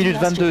 8 minutes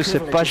You lost 22, your c'est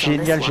pas privileges on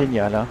this génial, one.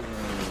 génial. Hein.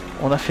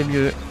 On a fait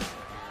mieux.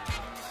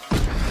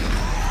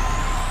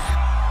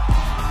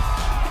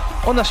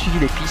 On a suivi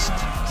les pistes,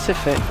 c'est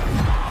fait.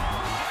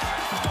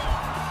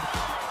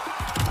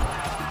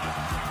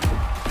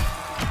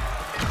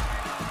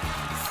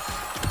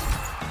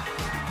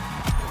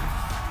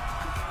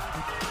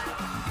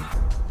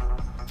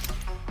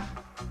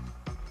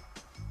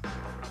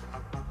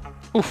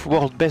 Ouf,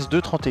 World Best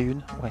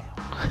 2.31. Ouais.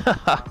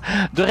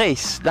 The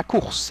Race, la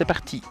course, c'est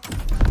parti.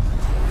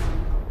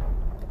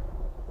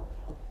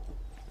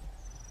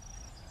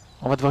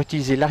 On va devoir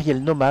utiliser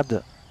l'Ariel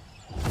nomade.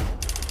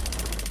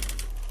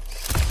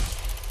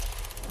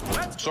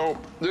 So,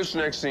 this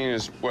next scene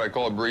is what I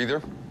call a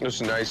breather.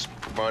 It's a nice,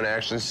 fun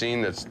action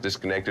scene that's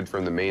disconnected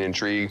from the main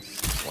intrigue.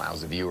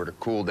 Allows the viewer to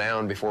cool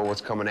down before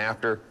what's coming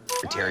after.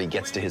 Terry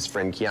gets to his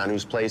friend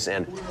Keanu's place,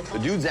 and the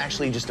dude's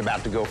actually just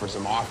about to go for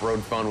some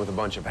off-road fun with a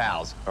bunch of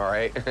pals, all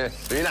right?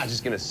 So you're not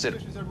just gonna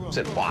sit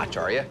and watch,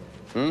 are you?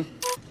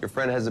 Your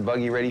friend has a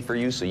buggy ready for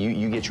you, so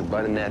you get your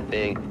butt in that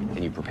thing,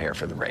 and you prepare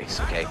for the race,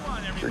 okay?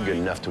 If you're good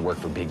enough to work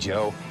for Big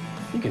Joe,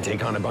 you can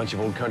take on a bunch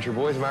of old country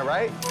boys, am I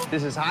right?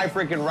 This is High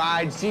Frickin'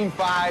 Ride, Scene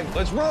 5.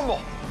 Let's rumble!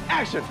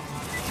 Action!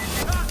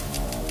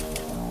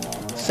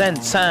 Scène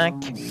 5,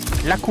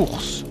 la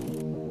course.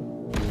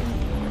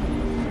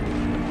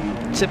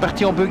 C'est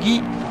parti en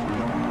buggy.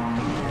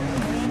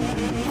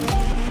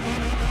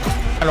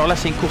 Alors là,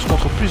 c'est une course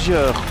contre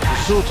plusieurs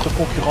autres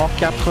concurrents,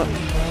 4.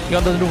 Et on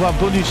a de nouveau un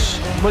bonus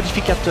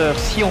modificateur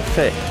si on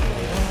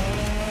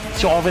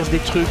renverse des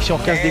trucs, si on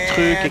casse des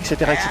trucs,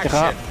 etc.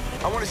 etc.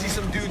 I want to see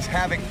some dudes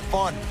having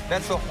fun.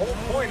 That's the whole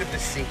point of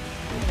this scene.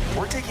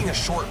 We're taking a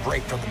short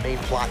break from the main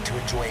plot to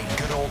enjoy a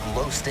good old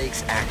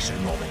low-stakes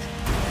action moment.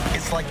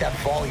 It's like that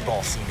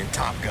volleyball scene in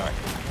Top Gun.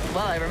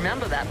 Well, I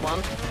remember that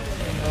one.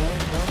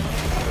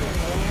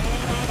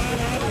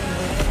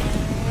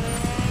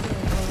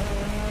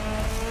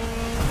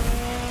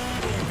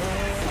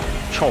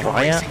 You're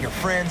racing your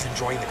friends,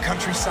 enjoying the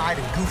countryside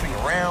and goofing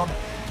around.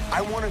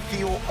 I want to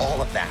feel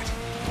all of that,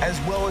 as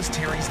well as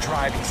Terry's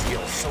driving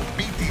skills. So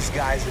beat these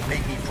guys and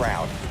make me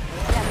proud.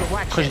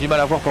 Après, j'ai du mal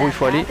à voir par où il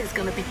faut aller. It's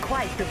going to be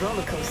quite the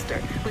roller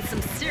coaster with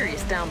some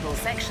serious downhill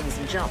sections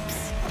and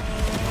jumps.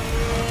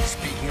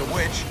 Speaking of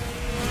which,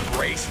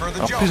 race for the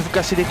Alors, jump. plus vous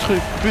cassez des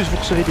trucs, plus vous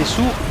recevez des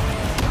sous,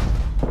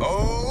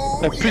 Oh,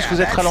 et plus yeah,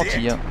 vous êtes that's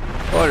ralenti. it. Hein.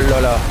 Oh là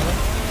là.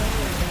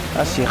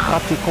 Ah, c'est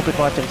raté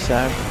complètement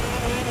l'atterrissage.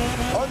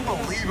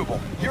 Unbelievable.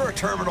 You're a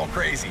terminal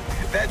crazy.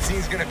 That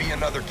scene's gonna be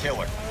another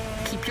killer.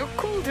 Keep your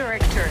cool,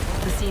 director.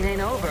 The scene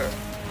ain't over.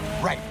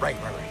 Right.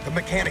 The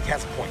mechanic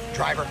has a point.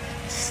 Driver,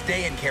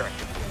 stay in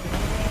character.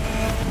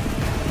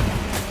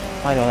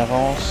 Allez, on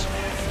avance.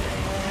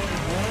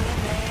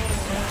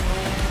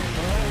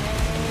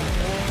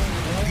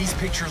 These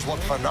pictures look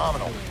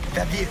phenomenal.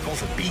 That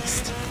vehicle's a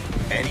beast.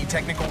 Any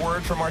technical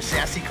word from our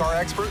sassy car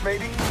expert,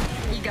 maybe?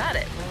 You got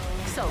it.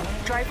 So,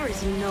 driver,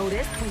 as you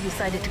noticed, we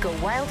decided to go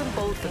wild and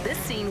bold for this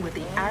scene with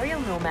the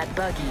Ariel Nomad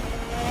buggy.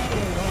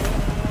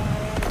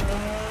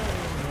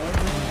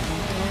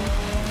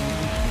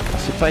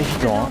 C'est pas The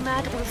évident. Hein.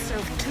 Nomad will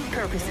serve two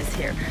purposes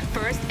here.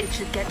 First, it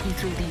should get you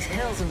through these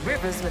hills and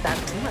rivers without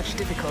too much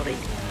difficulty.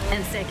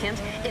 And second,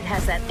 it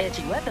has that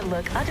edgy weapon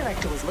look our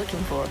director was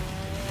looking for.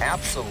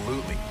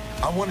 Absolutely.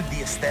 I wanted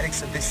the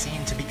aesthetics of this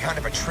scene to be kind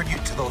of a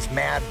tribute to those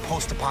mad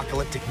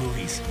post-apocalyptic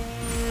movies.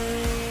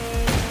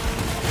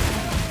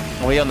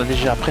 Vous voyez, on a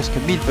déjà presque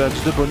 1000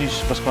 bugs de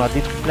bonus parce qu'on a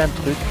détruit plein de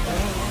trucs.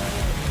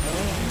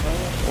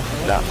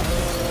 Ouf, là,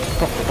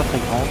 porte pas très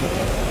grande.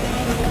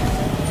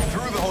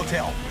 Through the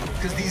hotel,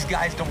 because these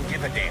guys don't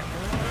give a damn.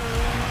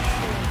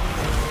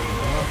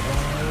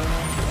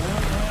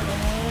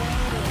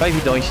 Pas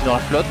évident ici dans la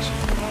flotte.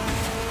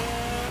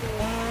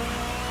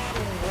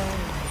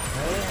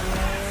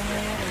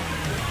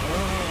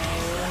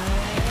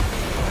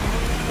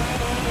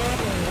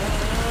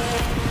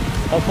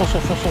 On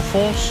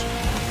fonce.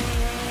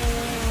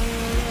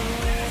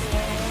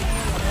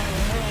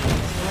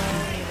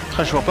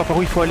 Ah, je vois pas par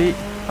où il faut aller.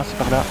 Ah, c'est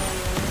par là.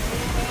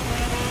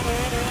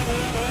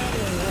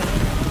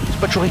 C'est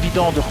pas toujours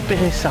évident de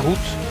repérer sa route.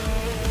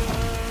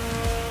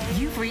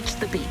 You've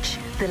reached the beach,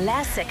 the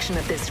last section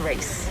of this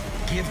race.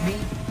 Give me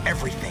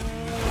everything.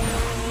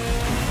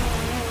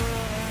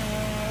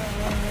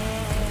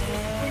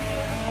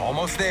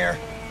 Almost there.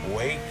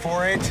 Wait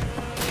for it.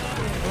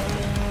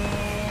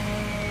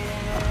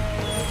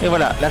 Et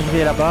voilà, l'arrivée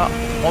est là-bas.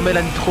 On met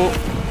la nitro.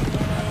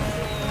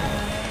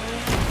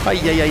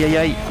 Aïe aïe aïe aïe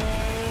aïe.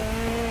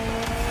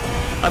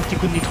 Un petit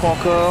coup de nitro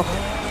encore.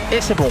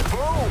 Et c'est bon.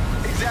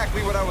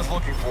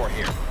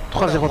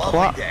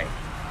 3-0-3.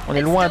 On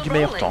est loin du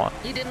meilleur temps. Hein.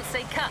 You didn't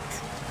say cut.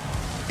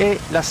 Et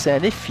la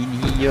scène est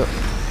finie.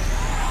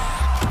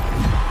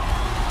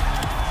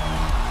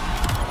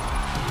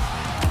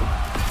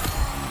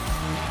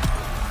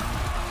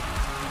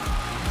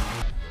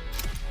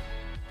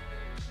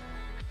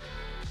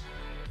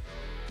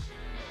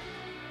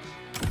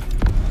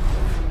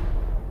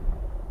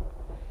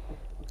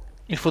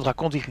 Il faudra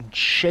conduire une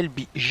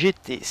Shelby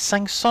GT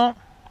 500.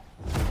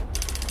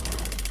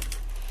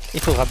 Il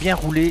faudra bien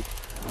rouler.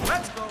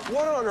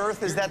 What on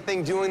earth is that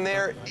thing doing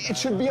there? It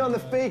should be on the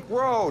fake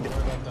road.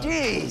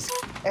 Jeez.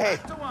 Hey,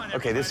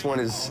 Okay, this one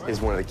is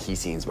one of the key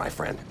scenes, my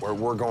friend.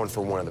 We're going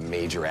for one of the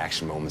major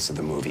action moments of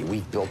the movie.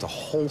 We've built a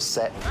whole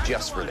set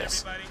just for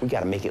this. We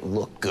gotta make it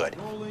look good.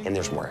 And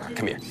there's more.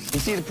 Come here. You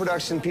see the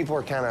production, people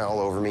are kind of all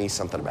over me.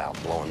 Something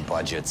about blowing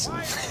budgets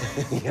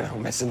and, you know,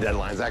 missing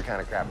deadlines, that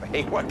kind of crap. But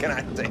hey, what can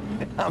I say?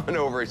 I'm an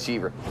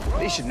overachiever.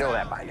 They should know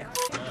that by now.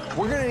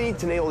 We're gonna need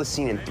to nail this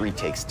scene in 3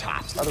 takes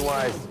tops.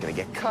 Otherwise, it's gonna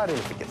get cut, and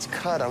if it gets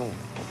cut, I'm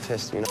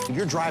pissed, you know?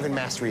 Your driving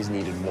mastery is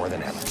needed more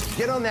than ever.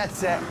 Get on that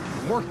set,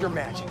 work your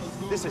magic.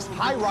 This is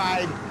high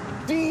ride.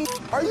 D.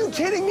 Are you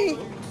kidding me?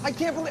 I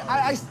can't believe.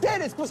 I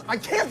said it's supposed. I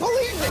can't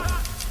believe it.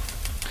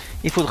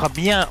 Il faudra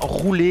bien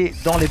rouler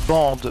dans les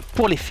bandes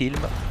pour les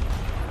films.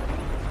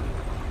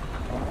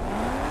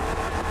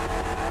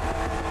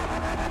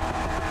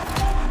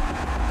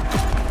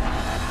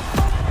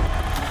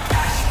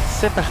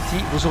 C'est parti,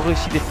 vous aurez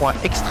aussi des points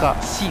extra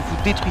si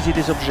vous détruisez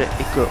des objets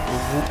et que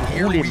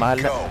vous roulez mal.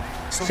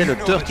 C'est le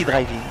dirty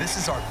driving. This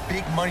is our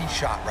big money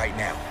shot right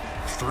now.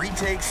 3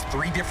 takes,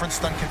 3 different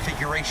stunt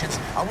configurations.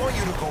 I want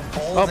you to go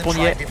bold and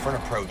try different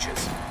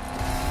approaches.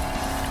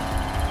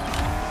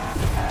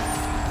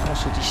 On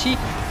saute ici.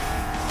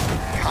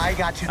 Kai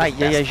got you Aïe,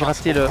 the aïe, aïe, best j'ai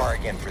raté possible le... car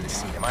again for the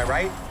scene. Am I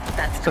right?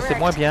 Ça c'est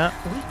moins bien.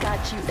 We got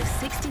you a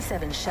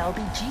 67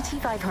 Shelby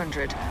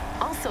GT500,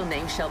 also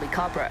named Shelby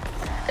Cobra,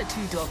 a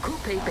 2-door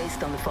coupe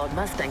based on the Ford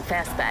Mustang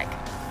Fastback.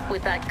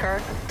 With that car,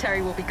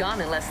 Terry will be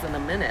gone in less than a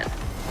minute.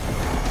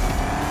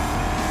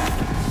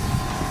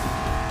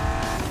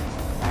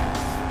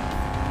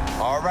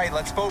 All right,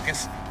 let's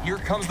focus. Here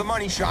comes the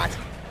money shot.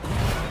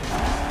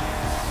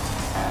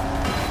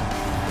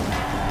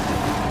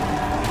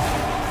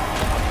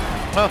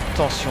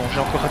 Attention, j'ai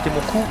encore raté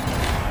mon coup.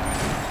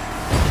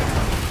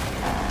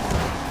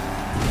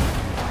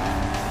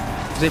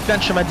 Vous avez plein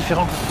de chemins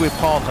différents que vous pouvez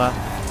prendre. Hein.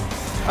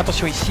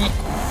 Attention ici.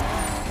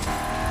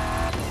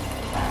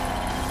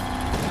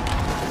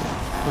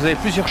 Vous avez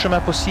plusieurs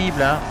chemins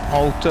possibles, hein,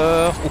 en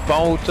hauteur ou pas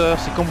en hauteur,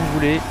 c'est comme vous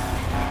voulez.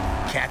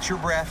 Catch your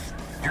breath.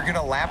 You're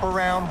gonna lap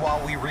around while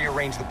we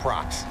rearrange the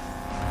props.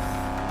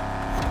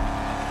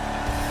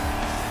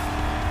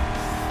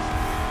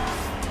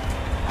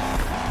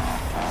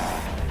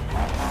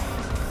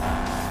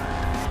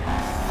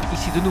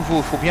 Ici de nouveau,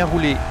 il faut bien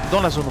rouler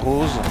dans la zone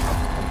rose,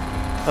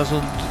 la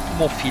zone de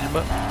mon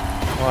film.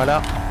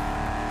 Voilà.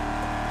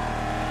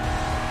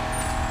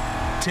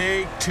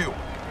 Take 2.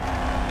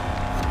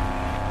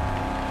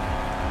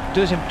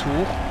 Deuxième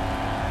tour.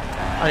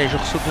 Allez, je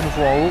ressaute de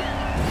nouveau en haut.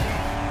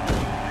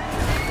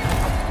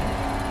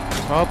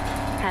 Hop.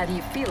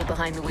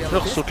 Je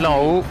ressaute là en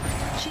haut.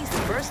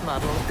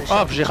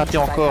 Hop, j'ai raté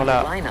encore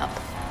la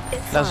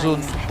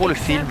zone pour le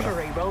film.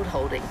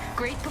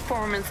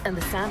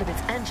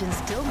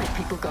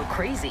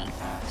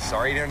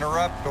 Sorry to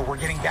interrupt, but we're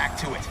getting back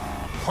to it.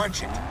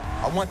 Punch it.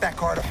 I want that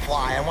car to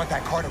fly. I want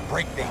that car to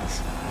break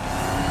things.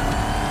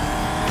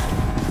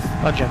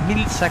 Ah, déjà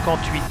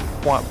 1058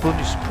 points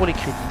bonus pour les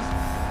crédits.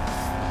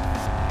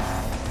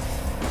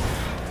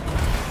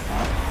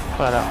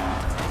 Voilà.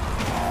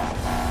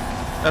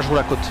 Là, je roule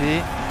à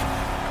côté.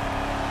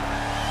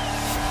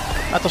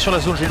 Attention, la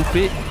zone, j'ai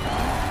loupé.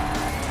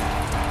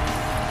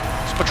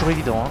 C'est pas toujours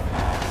évident. Hein.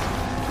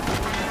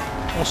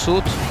 On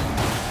saute.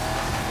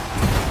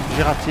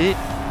 J'ai raté.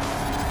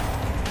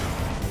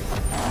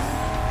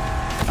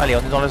 Allez, on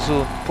est dans la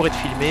zone pour être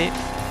filmé.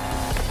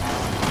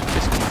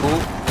 C'est ce qu'il faut.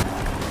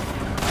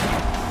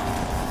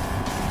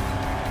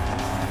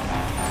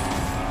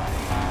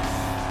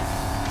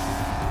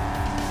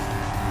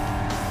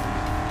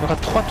 Il y aura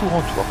 3 tours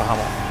en tout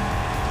apparemment.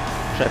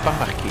 J'avais pas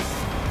remarqué.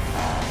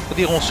 Faut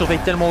dire, on surveille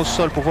tellement au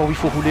sol pour voir où il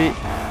faut rouler,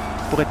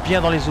 pour être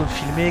bien dans les zones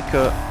filmées,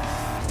 que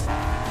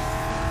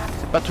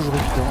c'est pas toujours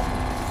évident.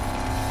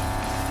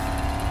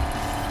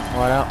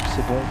 Voilà,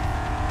 c'est bon.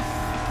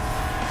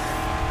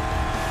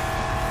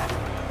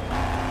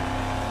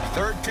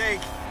 Third take.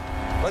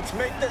 Let's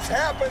make this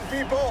happen,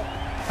 people.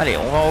 Allez,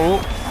 on va en haut.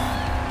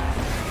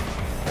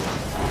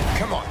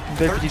 Come on. Une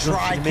belle petite zone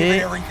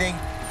filmée.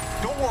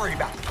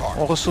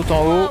 On ressaute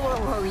en haut.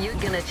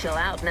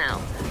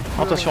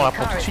 Attention, on la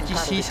prend tout de suite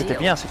ici. C'était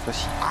bien cette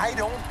fois-ci.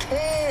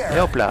 Et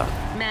hop là.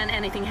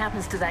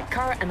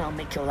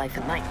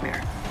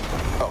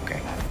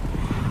 Okay.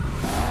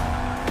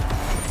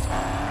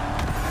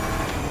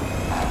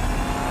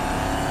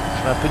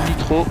 Je mets un peu de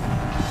nitro.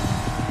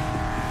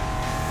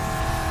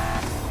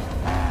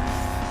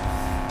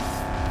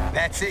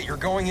 That's it. You're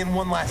going in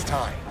one last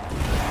time.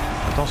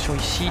 Attention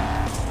ici.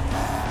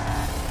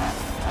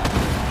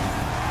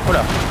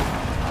 Voilà.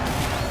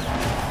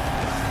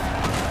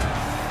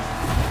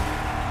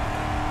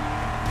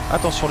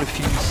 Attention le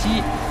fil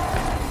ici.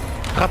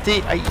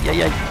 Raté. Aïe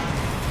aïe aïe.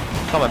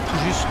 Quand même tout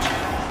juste.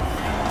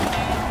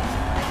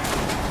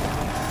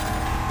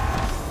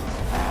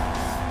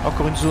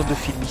 Encore une zone de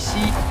film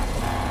ici.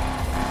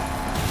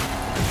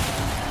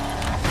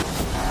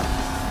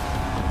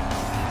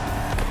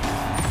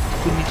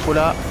 Coup de nitro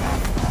là.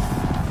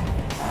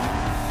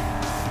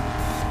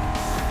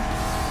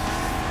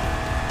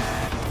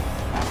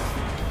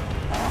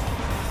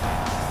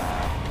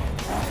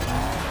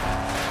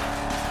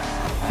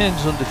 Il y a une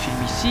zone de film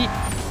ici.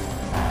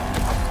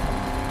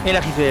 Et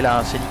l'arrivée est là,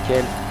 hein, c'est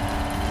nickel.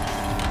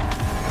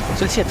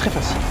 Celle-ci est très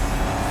facile.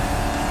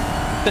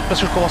 Peut-être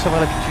parce que je commence à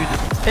avoir l'habitude.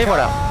 Et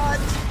voilà.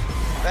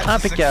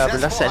 Impeccable,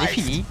 la scène est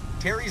finie.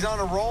 Terry's on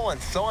a roll and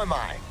so am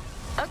I.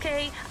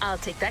 Okay, I'll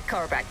take that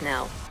car back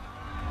now.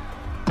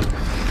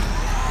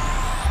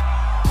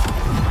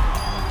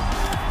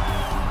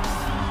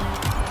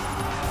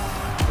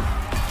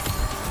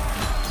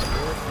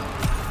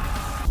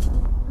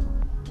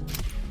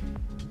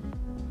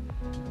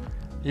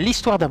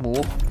 L'histoire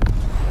d'amour.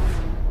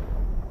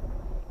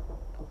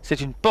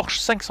 C'est une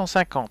Porsche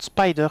 550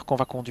 Spider qu'on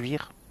va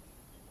conduire.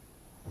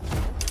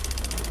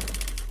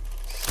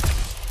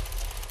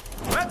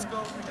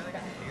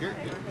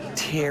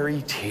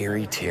 Terry,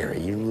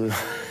 you...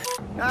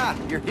 Ah,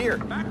 you're here.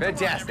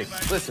 Fantastic.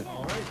 Listen,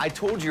 I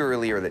told you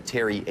earlier that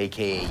Terry,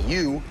 a.k.a.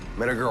 you,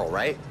 met a girl,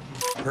 right?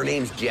 Her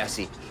name's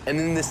Jessie. And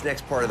in this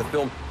next part of the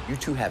film, you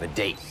two have a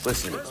date.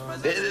 Listen to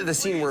me. The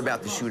scene we're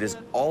about to shoot is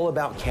all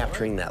about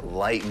capturing that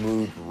light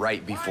mood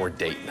right before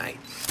date night.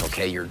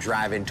 Okay, you're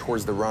driving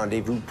towards the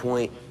rendezvous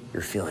point.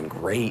 You're feeling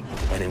great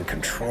and in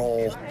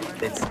control.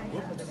 It's...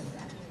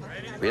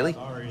 Really?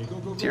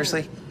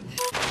 Seriously?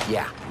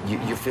 Yeah,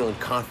 you're feeling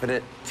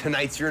confident.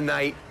 Tonight's your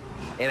night.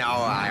 And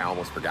oh, I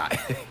almost forgot.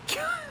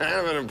 Kind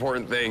of an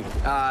important thing.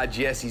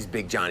 Jesse's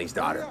Big Johnny's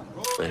daughter.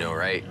 I know,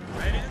 right?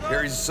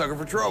 Harry's a sucker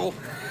for trouble.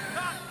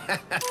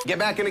 Get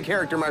back into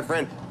character, my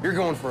friend. You're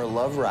going for a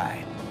love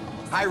ride.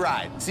 High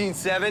ride. Scene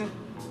 7.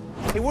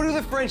 Hey, what do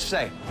the French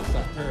say?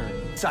 Saturn.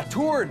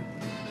 Saturn.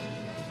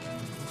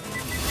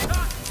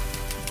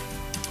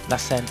 La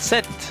scène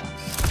 7.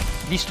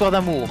 L'histoire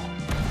d'amour.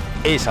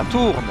 Et ça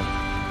tourne.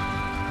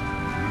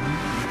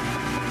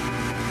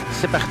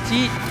 C'est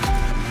parti.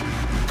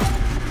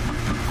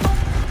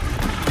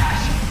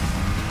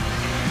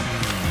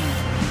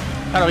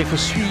 Alors il faut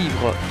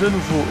suivre de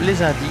nouveau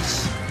les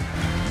indices.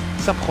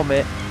 Ça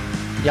promet.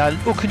 Il n'y a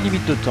aucune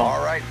limite de temps.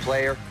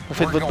 Vous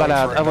faites votre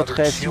balade à votre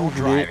aise si vous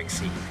voulez.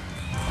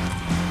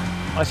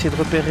 On va essayer de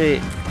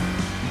repérer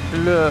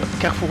le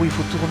carrefour où il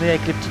faut tourner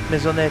avec les petites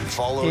maisonnettes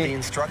et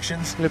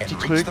le petit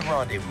truc.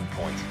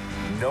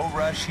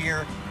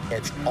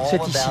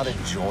 C'est ici.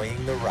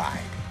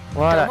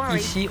 Voilà,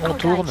 ici on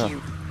tourne.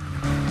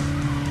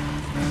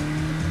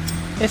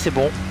 Et c'est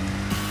bon.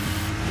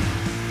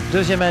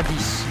 Deuxième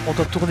indice, on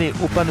doit tourner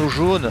au panneau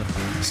jaune.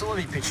 So let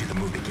me picture the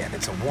mood again.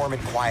 It's a warm and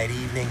quiet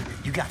evening.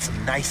 You got some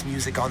nice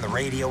music on the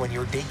radio and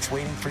your date's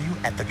waiting for you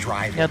at the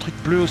drive-in. Il y a un truc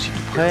bleu aussi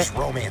tout près. There's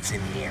romance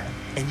in the air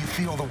and you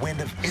feel the wind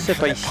of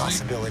infinite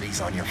possibilities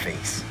on your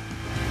face.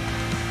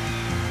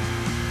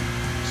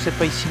 C'est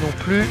pas ici non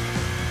plus.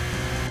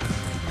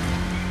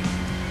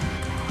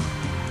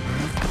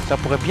 Ça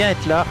pourrait bien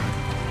être là.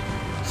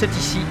 C'est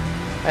ici.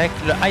 Avec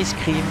le ice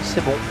cream,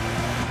 c'est bon.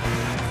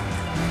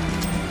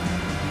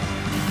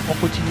 On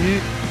continue.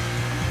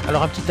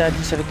 Alors un petit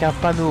indice avec un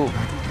panneau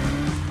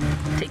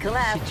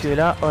situé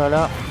là. Oh là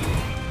là.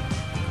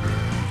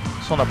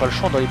 Ça, on n'a pas le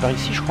choix, on doit aller par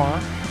ici je crois.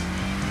 Hein.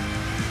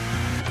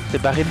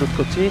 C'est barré de l'autre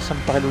côté, ça me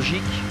paraît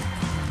logique.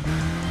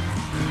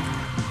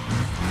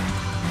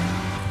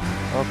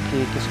 Ok,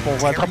 qu'est-ce qu'on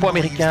voit? Drapeau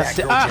américain.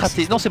 Ah,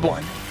 raté. Non, c'est bon.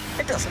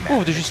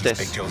 Ouf, de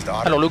justesse.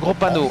 Alors le gros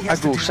panneau à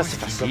gauche, ça c'est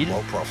facile.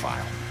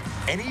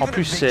 En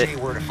plus, c'est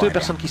deux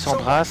personnes qui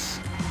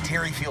s'embrassent.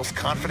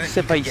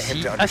 C'est pas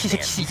ici. Ah si, c'est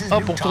ici.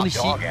 Hop, on tourne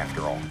ici.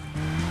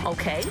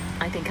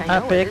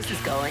 Impec.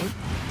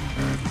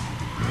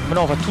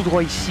 Maintenant, on va tout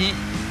droit ici.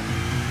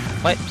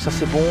 Ouais, ça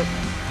c'est bon.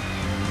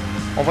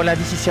 On voit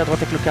l'indice ici à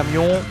droite avec le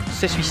camion.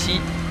 C'est celui-ci.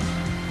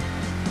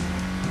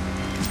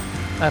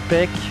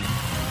 Impec.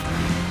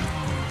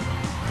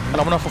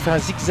 Alors maintenant, il faut faire un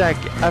zigzag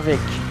avec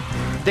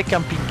des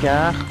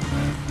camping-cars.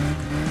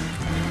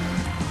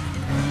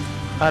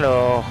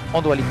 Alors,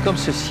 on doit aller comme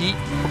ceci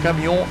au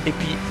camion et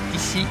puis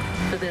ici,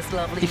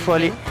 il faut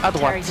aller à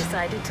droite.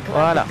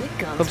 Voilà,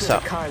 comme ça.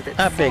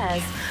 Impec.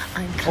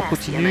 On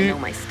continue.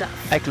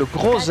 Avec le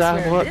gros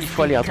arbre, il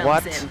faut aller à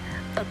droite.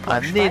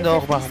 Un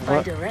énorme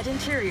arbre.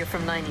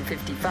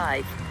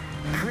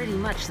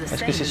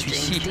 Est-ce que c'est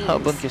celui-ci? Ah,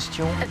 bonne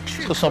question.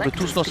 Ils se ressemblent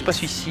tous. Non, c'est pas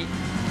celui-ci. De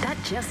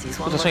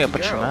toute façon, il n'y a pas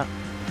de chemin.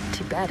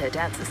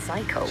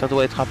 Ça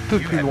doit être un peu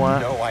plus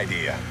loin.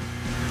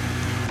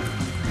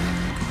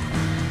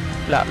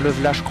 Là, le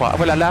là, je crois. Ah,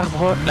 voilà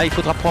l'arbre. Là, il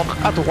faudra prendre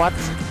à droite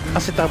à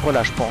cet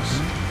arbre-là, je pense.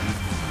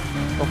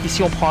 Donc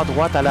ici, on prend à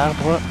droite à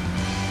l'arbre.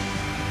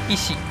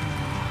 Ici.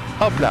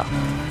 Hop là.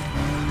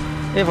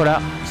 Et voilà,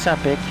 c'est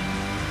impec.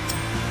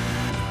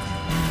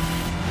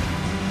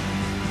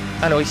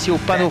 Alors ici, au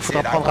panneau, il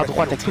faudra prendre à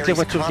droite avec toutes les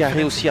voitures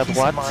garées aussi à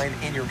droite.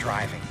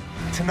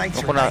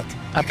 Donc on a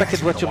un paquet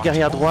de voitures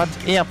garées à droite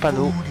et un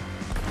panneau.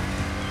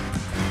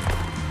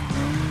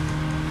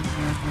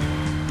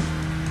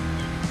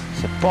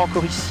 C'est pas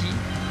encore ici.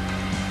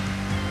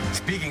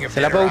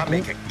 C'est là-bas au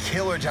bout.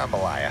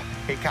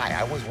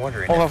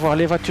 On va voir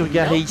les voitures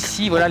garées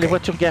ici. Voilà les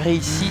voitures garées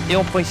ici. Et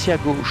on prend ici à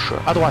gauche.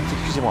 À droite,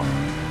 excusez-moi.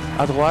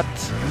 À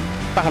droite.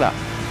 Par là.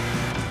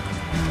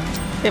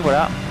 Et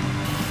voilà.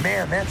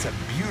 Man, that's a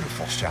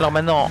beautiful shot. Alors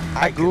maintenant,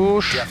 à I can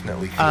gauche,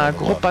 definitely feel un the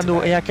gros love panneau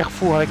tonight. et un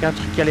carrefour avec un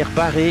truc qui a l'air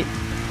barré.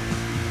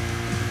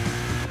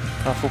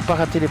 Alors faut pas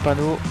rater les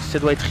panneaux, ça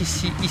doit être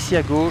ici, ici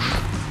à gauche.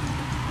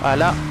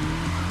 Voilà.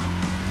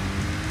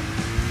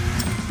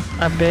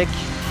 Impec.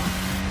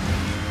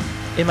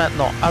 Et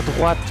maintenant, à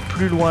droite,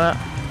 plus loin.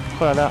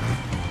 Oh là là.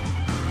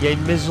 Il y a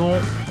une maison.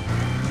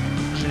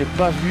 Je ne l'ai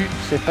pas vue,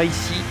 c'est pas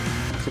ici.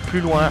 C'est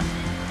plus loin.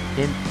 Il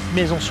y a une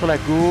maison sur la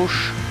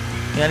gauche.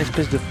 Et un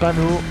espèce de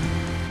panneau.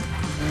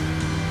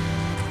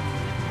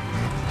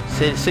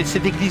 C'est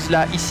cette église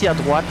là, ici à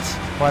droite.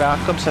 Voilà,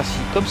 comme ça,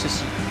 comme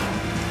ceci.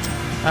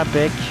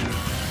 Impec.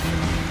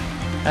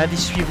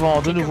 Indice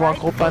suivant, de nouveau un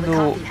gros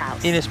panneau.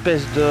 Et une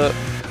espèce de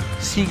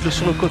sigle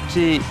sur le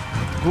côté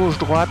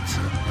gauche-droite.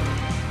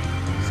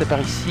 C'est par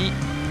ici.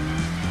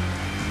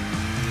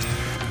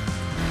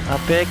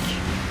 Impec.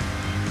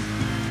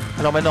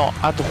 Alors maintenant,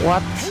 à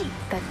droite. Hey,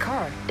 that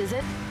car, is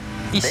it?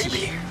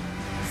 Ici.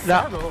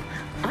 Là. Subtle.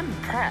 I'm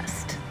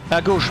impressed. À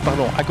gauche,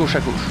 pardon. À gauche, à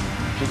gauche.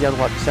 J'ai dit à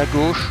droite, c'est à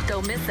gauche.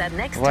 Don't miss that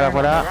next Voilà, turn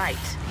voilà. on the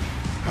right.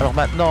 Alors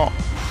maintenant,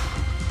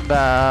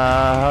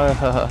 bah,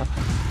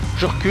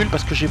 je recule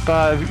parce que j'ai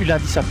pas eu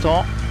l'indice à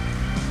temps.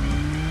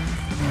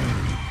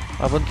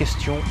 Ah, bonne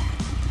question.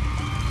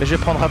 Mais je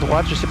vais prendre à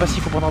droite. Je sais pas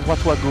s'il faut prendre à droite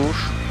ou à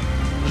gauche.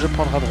 Je vais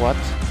prendre à droite.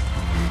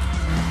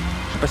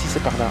 Je sais pas si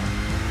c'est par là.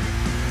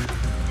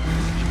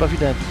 J'ai pas vu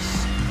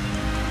d'indice.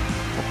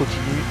 On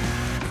continue.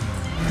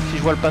 Si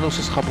je vois le panneau,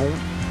 ce sera bon.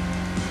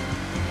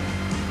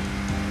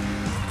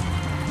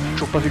 J'ai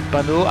toujours pas vu le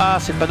panneau. Ah,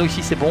 c'est le panneau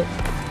ici, c'est bon.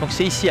 Donc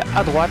c'est ici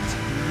à droite.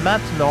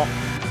 Maintenant,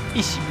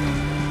 ici.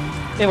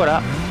 Et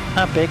voilà,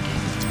 impec.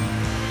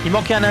 Il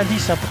manquait un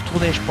indice hein, pour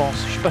tourner, je pense.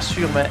 Je suis pas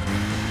sûr, mais...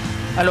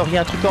 Alors, il y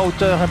a un truc en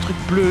hauteur, un truc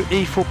bleu, et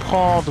il faut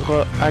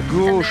prendre à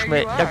gauche,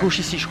 mais à gauche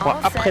ici, je crois,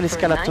 après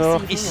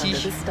l'escalator, ici.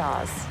 Je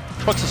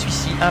crois que c'est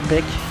celui-ci,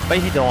 impec. Pas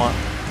évident, hein.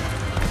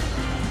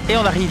 Et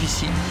on arrive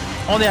ici.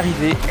 On est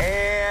arrivé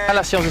à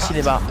la séance de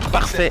cinéma.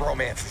 Parfait.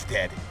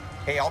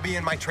 Hey, I'll be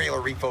in my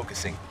trailer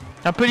refocusing.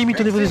 Un peu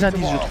limite au niveau des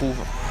indices, je trouve.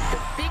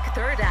 Big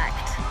third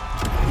act.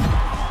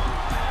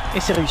 Et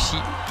c'est réussi.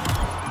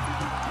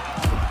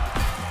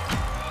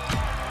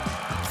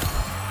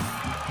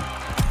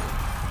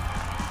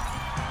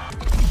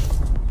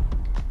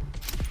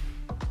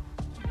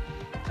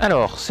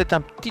 Alors, c'est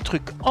un petit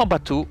truc en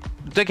bateau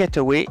de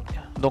getaway,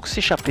 donc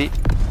s'échapper,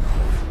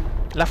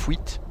 la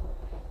fuite.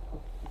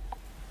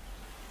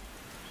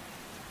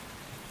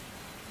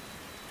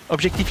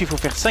 Objectif, il faut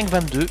faire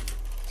 5,22.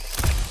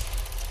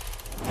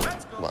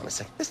 Hold on a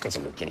sec. This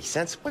doesn't make any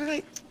sense. What did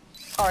I...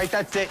 All right,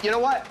 that's it. You know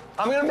what?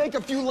 I'm gonna make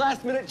a few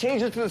last-minute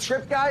changes to the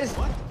script, guys.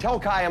 Tell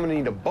Kai I'm gonna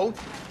need a boat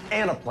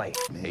and a plane.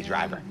 Hey,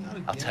 driver,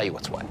 I'll tell you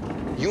what's what.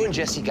 You and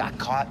Jesse got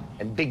caught,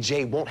 and Big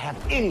J won't have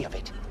any of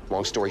it.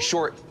 Long story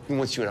short, he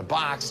wants you in a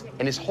box,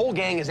 and his whole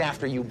gang is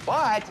after you,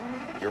 but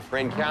your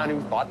friend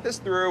Keanu thought this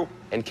through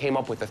and came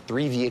up with a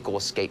 3-vehicle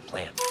escape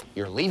plan.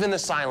 You're leaving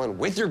this island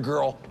with your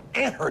girl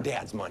and her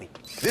dad's money.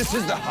 This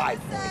is the high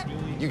point.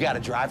 You gotta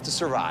drive to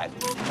survive.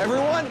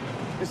 Everyone,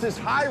 this is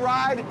High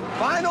Ride,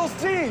 final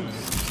scene.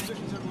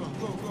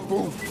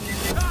 Boom.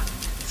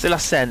 C'est la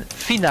scène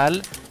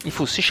finale, il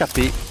faut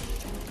s'échapper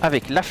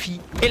avec la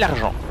fille et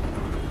l'argent.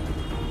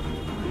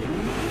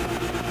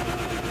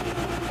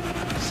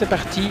 C'est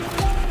parti.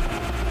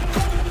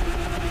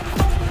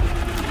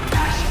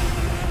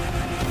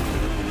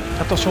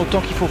 Attention au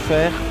temps qu'il faut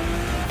faire.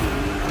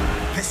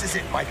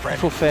 Il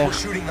faut faire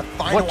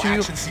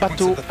voiture,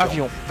 bateau,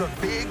 avion.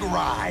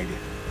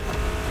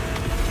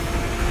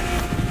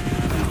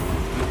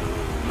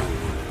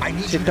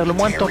 C'est faire le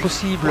moins de temps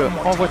possible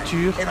en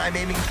voiture. Have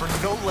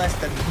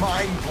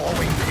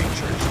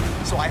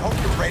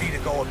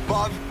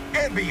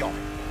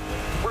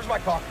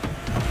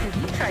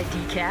you tried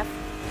decaf?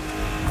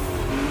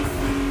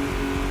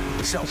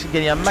 J'ai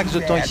gagné un max de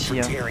temps ici.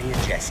 Hein.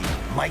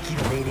 Mikey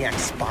the Maniac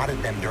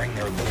spotted them during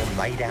their little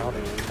night out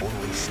and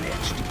totally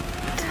snitched.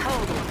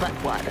 Total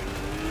buttwad.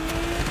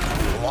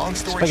 Long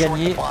story short,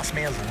 the boss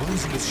man's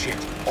losing his shit.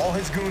 All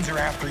his goons are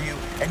after you,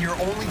 and your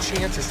only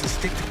chance is to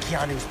stick to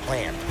Keanu's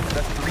plan.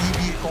 The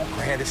 3-vehicle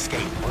grand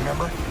escape,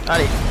 remember?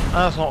 Allez,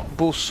 un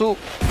beau saut.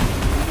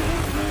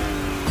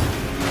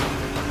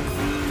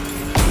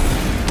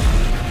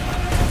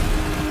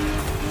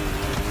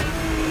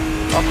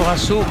 Encore un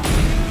saut.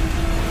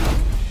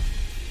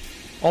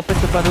 On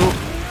pète le panneau.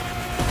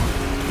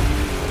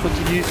 On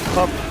continue.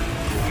 Hop.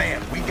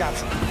 Man, we got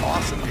some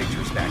awesome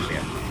pictures back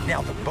there.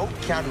 Now the boat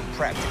Keanu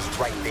prepped is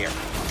right there.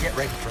 Get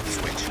ready for the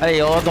switch.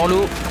 Allez, on rentre dans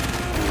l'eau.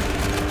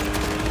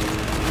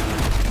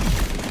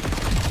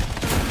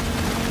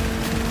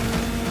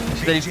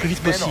 Essayez d'aller le plus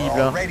vite possible.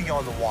 Hein. Already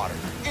on the water.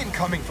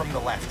 Incoming from the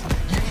left.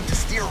 You need to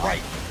steer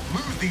right.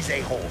 Lose these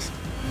a-holes.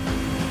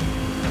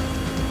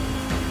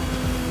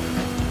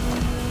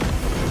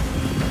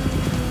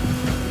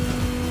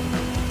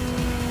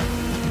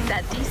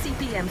 That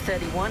DCP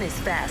M31 is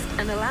fast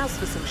and allows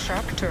for some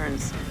sharp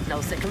turns. No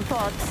second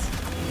thoughts.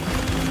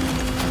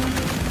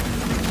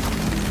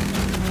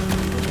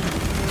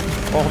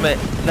 On remet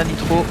la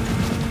nitro.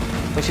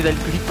 On va essayer d'aller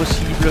le plus vite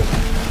possible.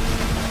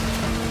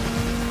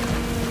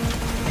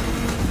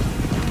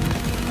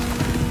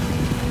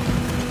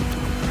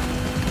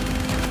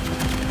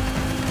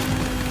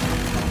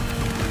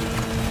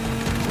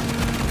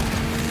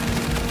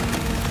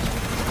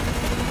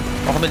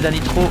 On remet de la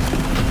nitro.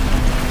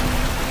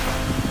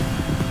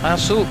 Un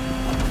saut.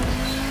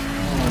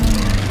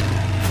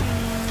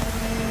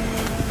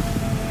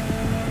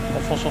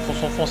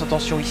 On fonce,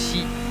 attention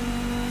ici.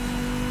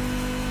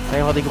 Il va y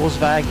avoir des grosses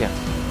vagues.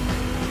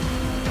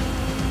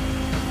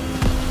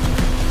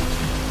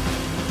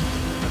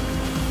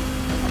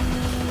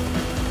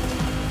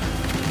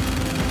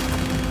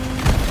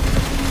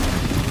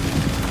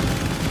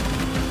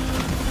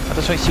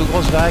 Attention ici aux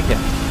grosses vagues.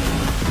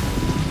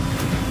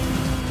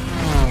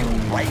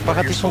 On va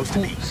rater son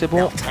coup, c'est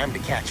bon.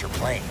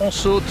 On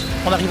saute,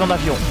 on arrive en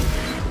avion.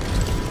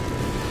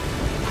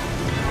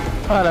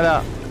 Ah là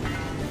là.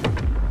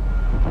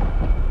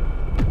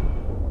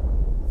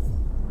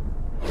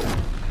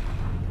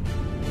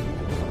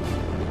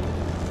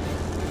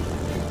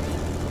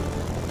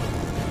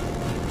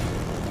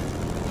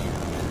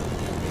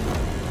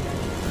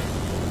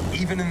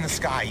 Even in the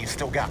sky, you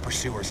still got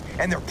pursuers,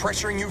 and they're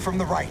pressuring you from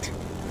the right.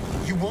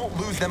 You won't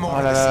lose them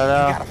over the sea.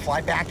 You gotta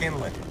fly back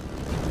inland.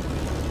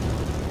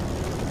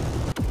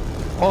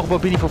 Hors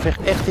bobine, il faut faire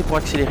RT pour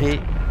accélérer.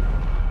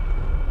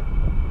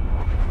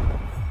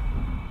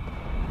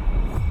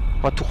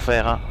 On va tout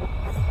refaire, hein.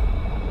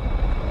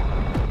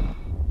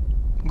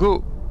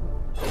 Go!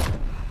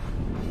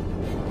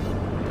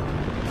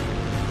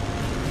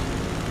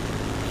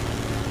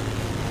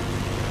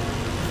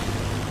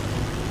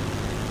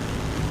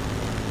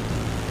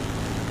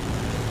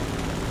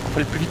 On fait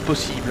le plus vite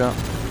possible.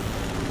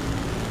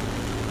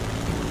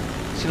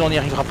 Sinon on n'y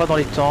arrivera pas dans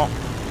les temps.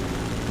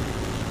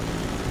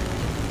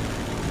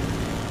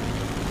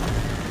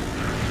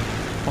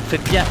 Donc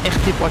faites bien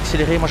RT pour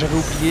accélérer, moi j'avais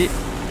oublié.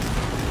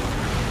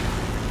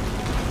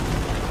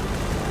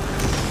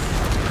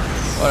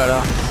 Oh là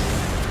là.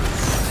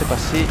 C'est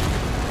passé.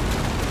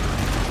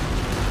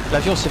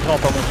 L'avion c'est vraiment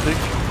pas mon truc.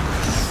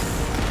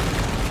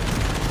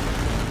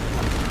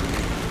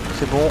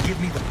 C'est bon. Give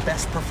me the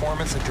best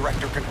performance a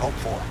director can hope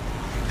for.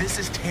 This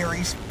is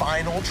Terry's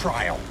final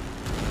trial.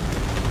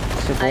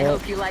 C'est bon.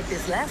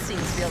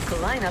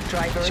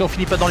 Si on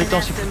finit pas dans les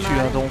temps, c'est foutu,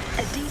 hein, donc.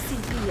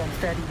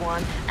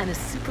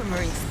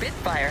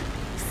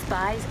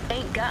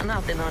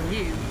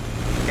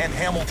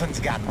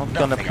 Donc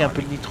on a pris un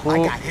peu de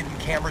nitro.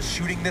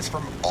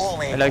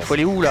 Et là, il faut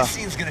aller où, là?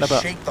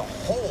 Là-bas.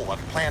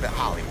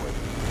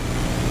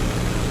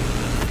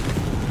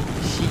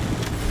 Ici.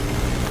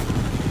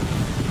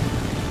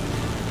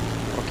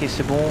 Ok,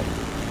 c'est bon.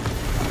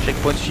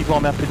 Checkpoint suivant,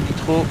 on met un peu de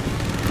nitro.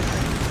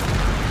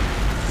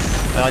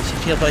 Alors ici,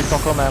 finir dans les temps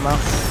quand même, hein.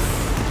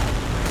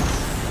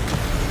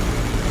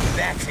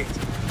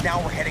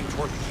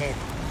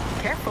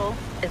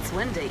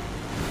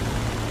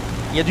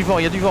 Il y a du vent,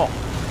 il y a du vent.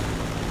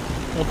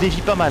 On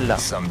dévie pas mal là.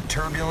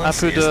 Un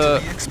peu de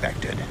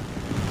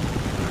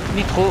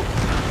nitro.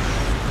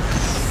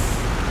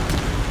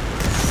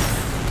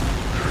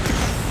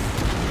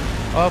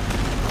 Hop.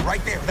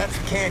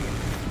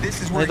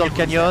 On est dans le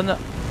canyon.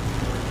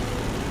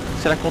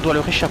 C'est là qu'on doit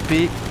leur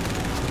échapper.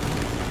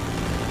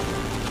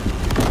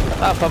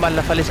 Ah, pas mal,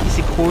 la falaise qui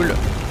s'écroule.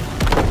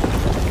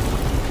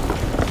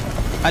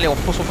 Allez, on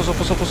fonce,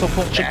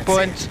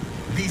 checkpoint.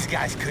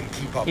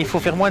 Il faut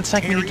faire moins de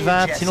 5 minutes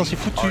 20, sinon c'est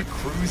foutu.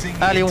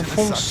 Allez, on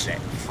fonce.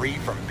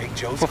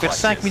 Il faut faire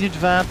 5 minutes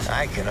 20,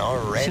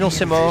 sinon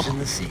c'est mort.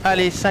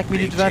 Allez, 5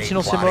 minutes 20,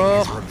 sinon c'est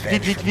mort.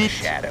 Vite, vite, vite.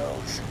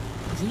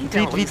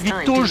 Vite, vite,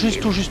 vite, tout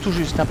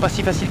juste. Hein, pas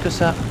si facile que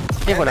ça.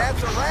 Et voilà,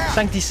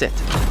 5-17.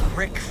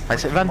 Allez,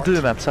 c'est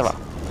 22 même, ça va.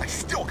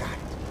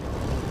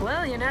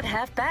 Well, you're not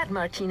half bad,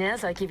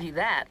 Martinez, I give you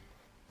that.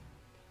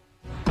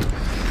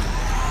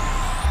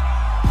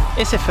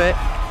 Et c'est fait.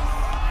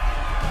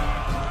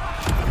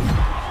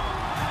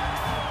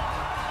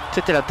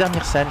 C'était la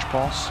dernière scène, je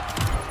pense.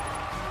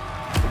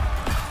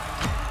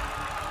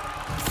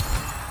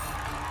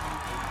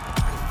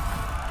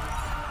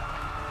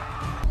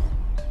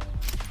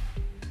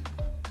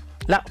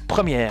 La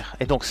première,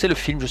 et donc c'est le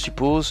film, je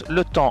suppose.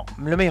 Le temps,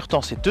 le meilleur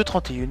temps, c'est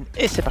 2:31,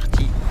 et c'est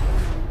parti.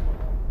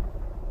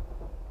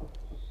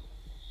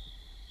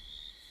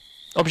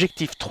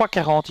 Objectif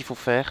 3:40, il faut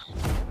faire.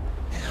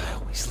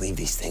 Always leave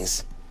these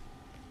things.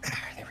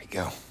 There we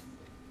go.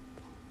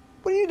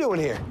 What are you doing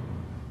here?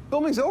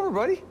 Filming's over,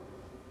 buddy.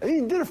 I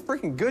mean, you did a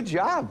freaking good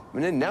job.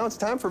 And then now it's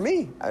time for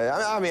me.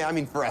 I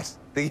mean, for us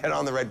to get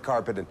on the red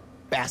carpet and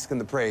bask in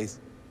the praise.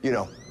 You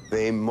know,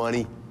 fame,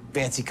 money,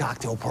 fancy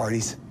cocktail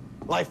parties.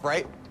 Life,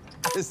 right?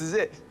 This is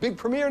it. Big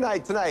premiere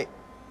night tonight.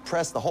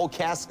 Press, the whole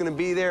cast's gonna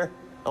be there.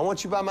 I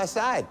want you by my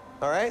side.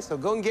 All right, so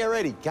go and get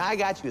ready. I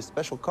got you a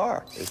special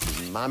car. This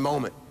is my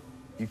moment.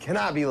 You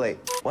cannot be late.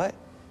 What?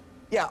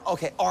 Yeah,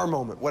 okay, our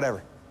moment,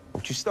 whatever.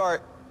 Don't you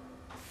start.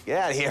 Get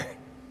out of here.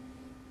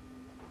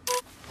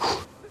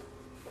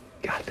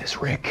 Got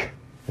this, Rick.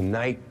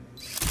 Tonight,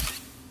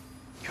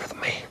 you're the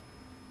man.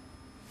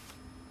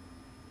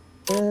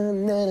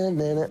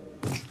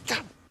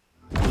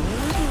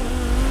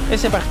 Et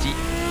c'est parti.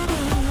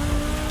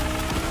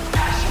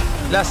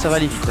 Là, ça va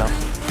aller vite. Hein.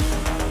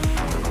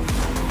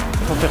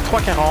 On va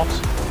faire 3,40.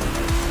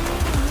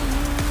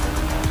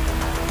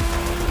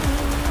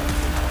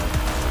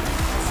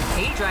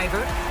 Hey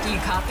driver, do you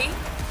copy?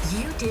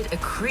 You did a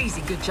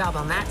crazy good job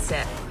on that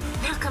set.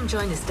 Now come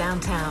join us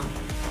downtown.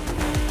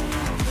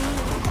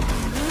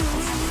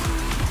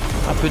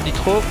 Un peu de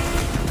nitro.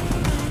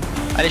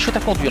 Elle est chouette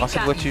à conduire, hein,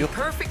 cette voiture.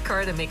 Perfect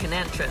car to make an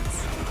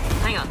entrance.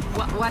 Hang on,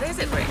 what is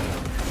it, Rick?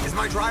 Is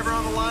my driver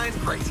on the line?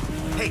 Great.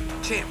 Hey,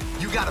 champ,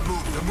 you gotta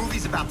move. The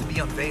movie's about to be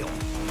unveiled.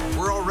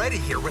 We're already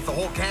here with the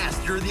whole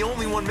cast. You're the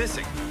only one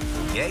missing.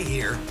 Get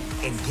here,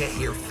 and get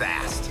here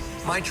fast.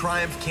 My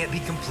triumph can't be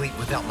complete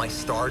without my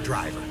star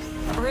driver.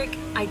 Rick,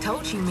 I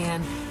told you,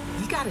 man,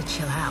 you gotta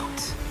chill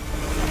out.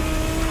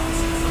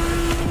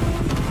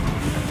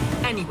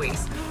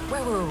 Anyways,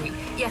 where were we?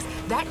 Yes,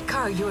 that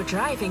car you're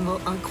driving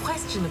will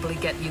unquestionably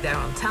get you there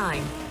on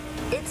time.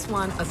 It's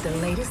one of the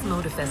latest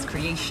Motorfest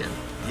creation.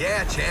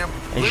 Yeah, champ.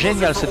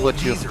 Génial cette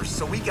voiture.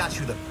 So we got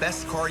you the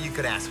best car you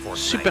could ask for.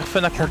 Super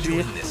fun à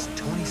conduire. This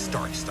Tony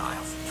Stark style.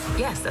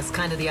 Yes, that's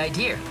kind of the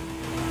idea.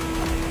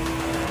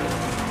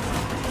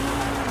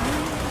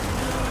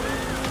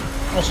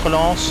 On se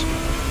relance.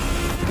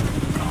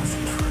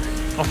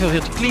 On fait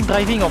du clean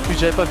driving en plus,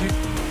 j'avais pas vu.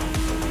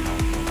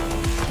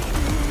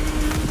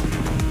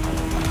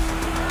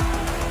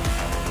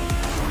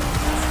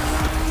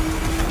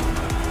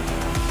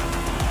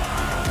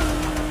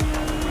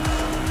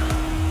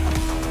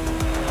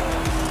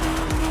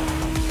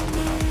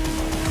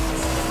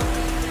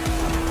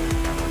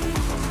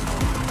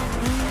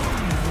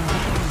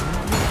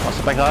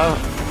 C'est pas grave.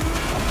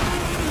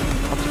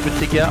 Un petit peu de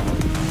dégâts.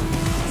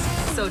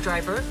 So,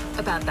 driver,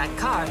 about that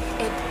car,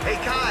 Hey,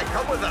 Kai,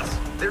 come with us.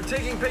 They're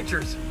taking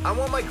pictures. I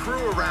want my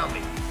crew around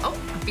me. Oh,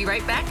 be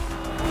right back.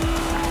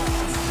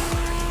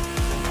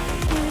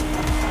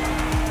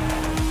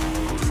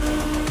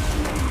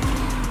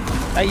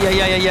 Aïe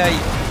aïe aïe aïe aïe.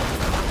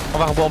 On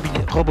va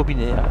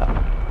rebobiner. Voilà.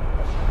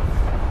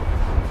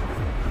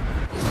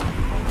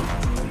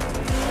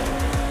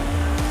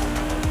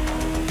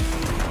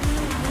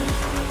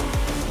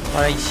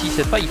 Voilà, ici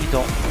c'est pas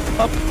évident.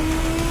 Hop.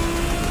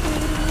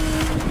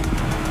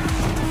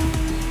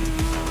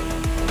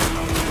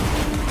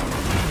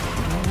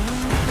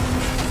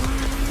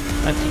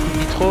 Un petit coup de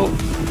nitro.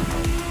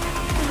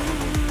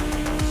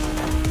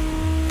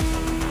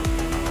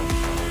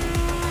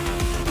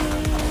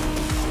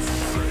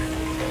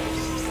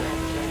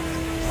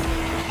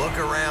 Look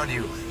around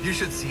you. You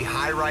should see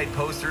high ride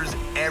posters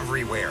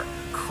everywhere.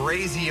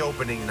 Crazy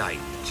opening night,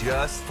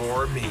 just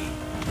for me.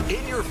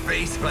 In your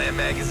face, Glam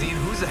Magazine,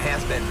 who's a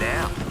has-been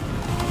now?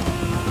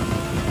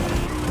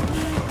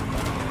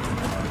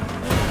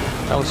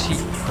 Là aussi,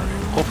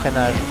 gros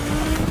freinage.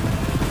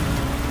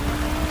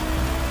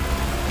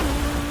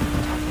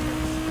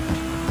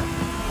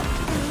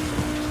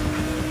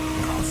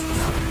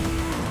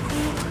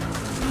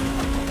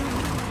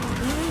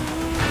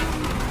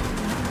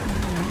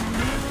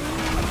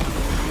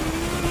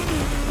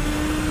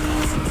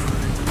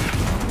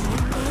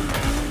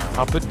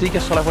 Un peu de dégâts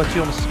sur la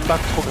voiture, mais c'est pas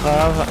trop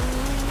grave.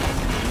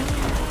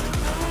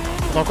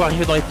 On est encore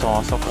arrivé dans les temps,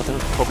 hein, c'est encore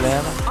un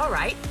problème. All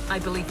right, I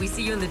believe we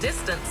see you in the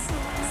distance.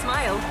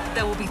 Smile,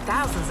 there will be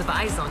thousands of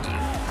eyes on you.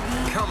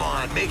 Come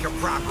on, make a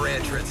proper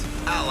entrance,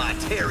 a la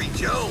Terry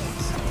Jones.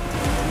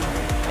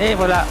 Et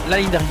voilà, la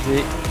ligne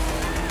d'arrivée.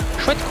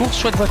 Chouette course,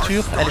 chouette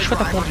voiture, elle est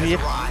chouette à conduire.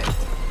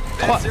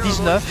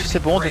 3,19, c'est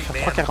bon, on va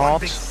faire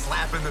 3,40.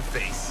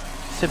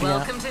 C'est bien.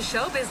 Welcome to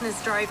show business,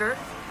 driver.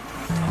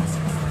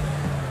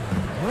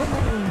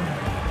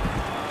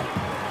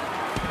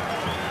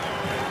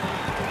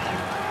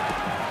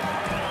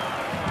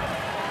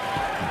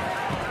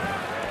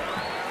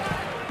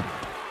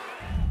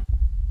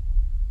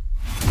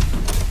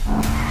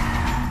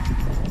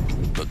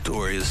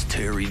 Notorious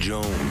Terry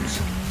Jones.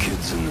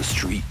 Kids in the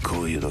street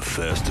call you the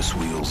fastest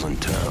wheels in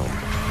town.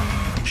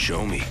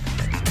 Show me.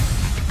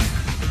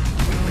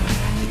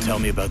 Tell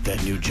me about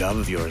that new job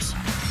of yours.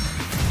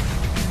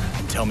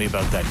 And tell me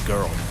about that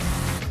girl.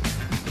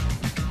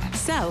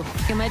 So,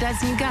 you're my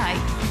dad's new guy.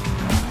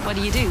 What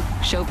do?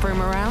 Chauffeur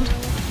him around?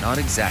 Not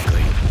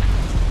exactly.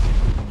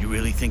 You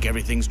really think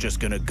everything's just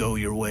gonna go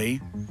your way?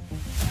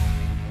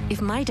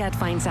 If my dad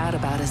finds out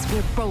about us,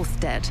 we're both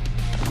dead.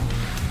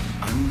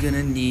 I'm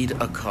gonna need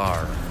a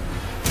car.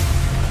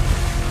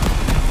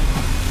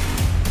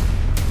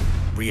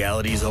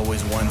 Reality's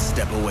always one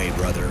step away,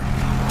 brother.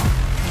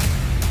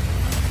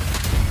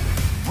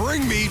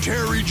 Bring me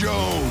Terry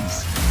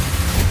Jones!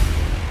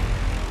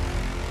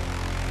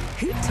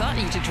 Who taught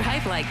you to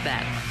drive like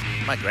that?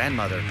 My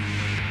grandmother.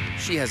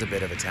 She has a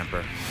bit of a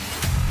temper.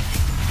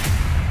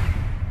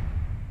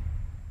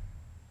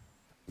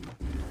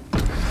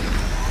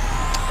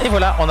 Et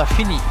voilà, on a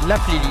fini la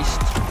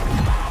playlist.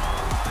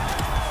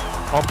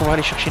 On va pouvoir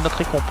aller chercher notre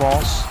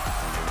récompense.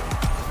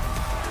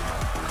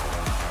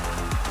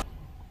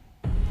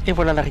 Et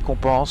voilà la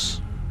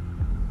récompense.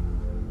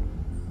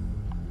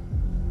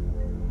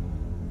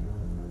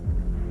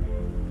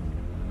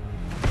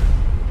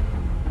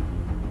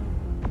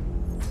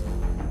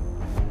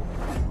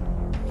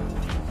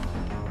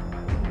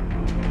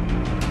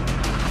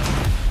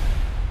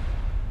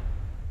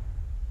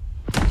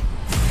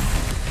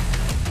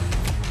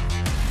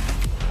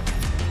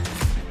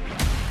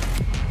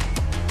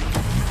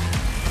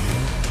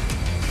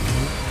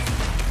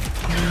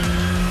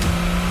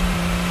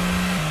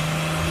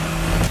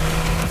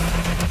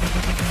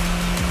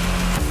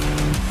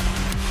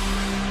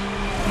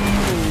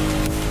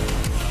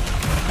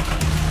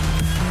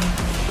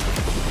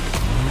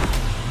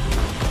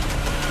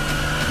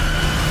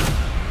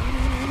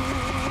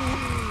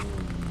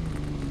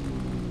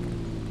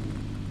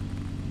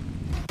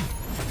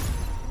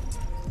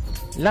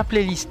 La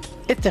playlist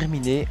est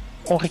terminée.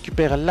 On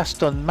récupère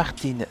l'Aston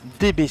Martin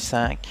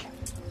DB5.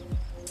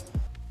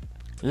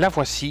 La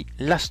voici,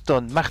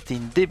 l'Aston Martin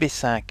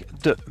DB5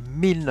 de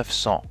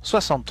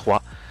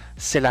 1963.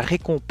 C'est la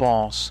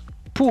récompense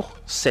pour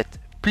cette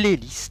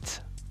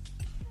playlist.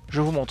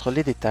 Je vous montre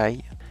les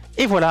détails.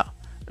 Et voilà,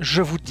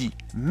 je vous dis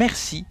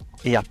merci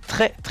et à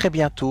très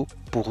bientôt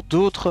pour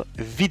d'autres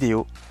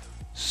vidéos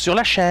sur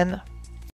la chaîne.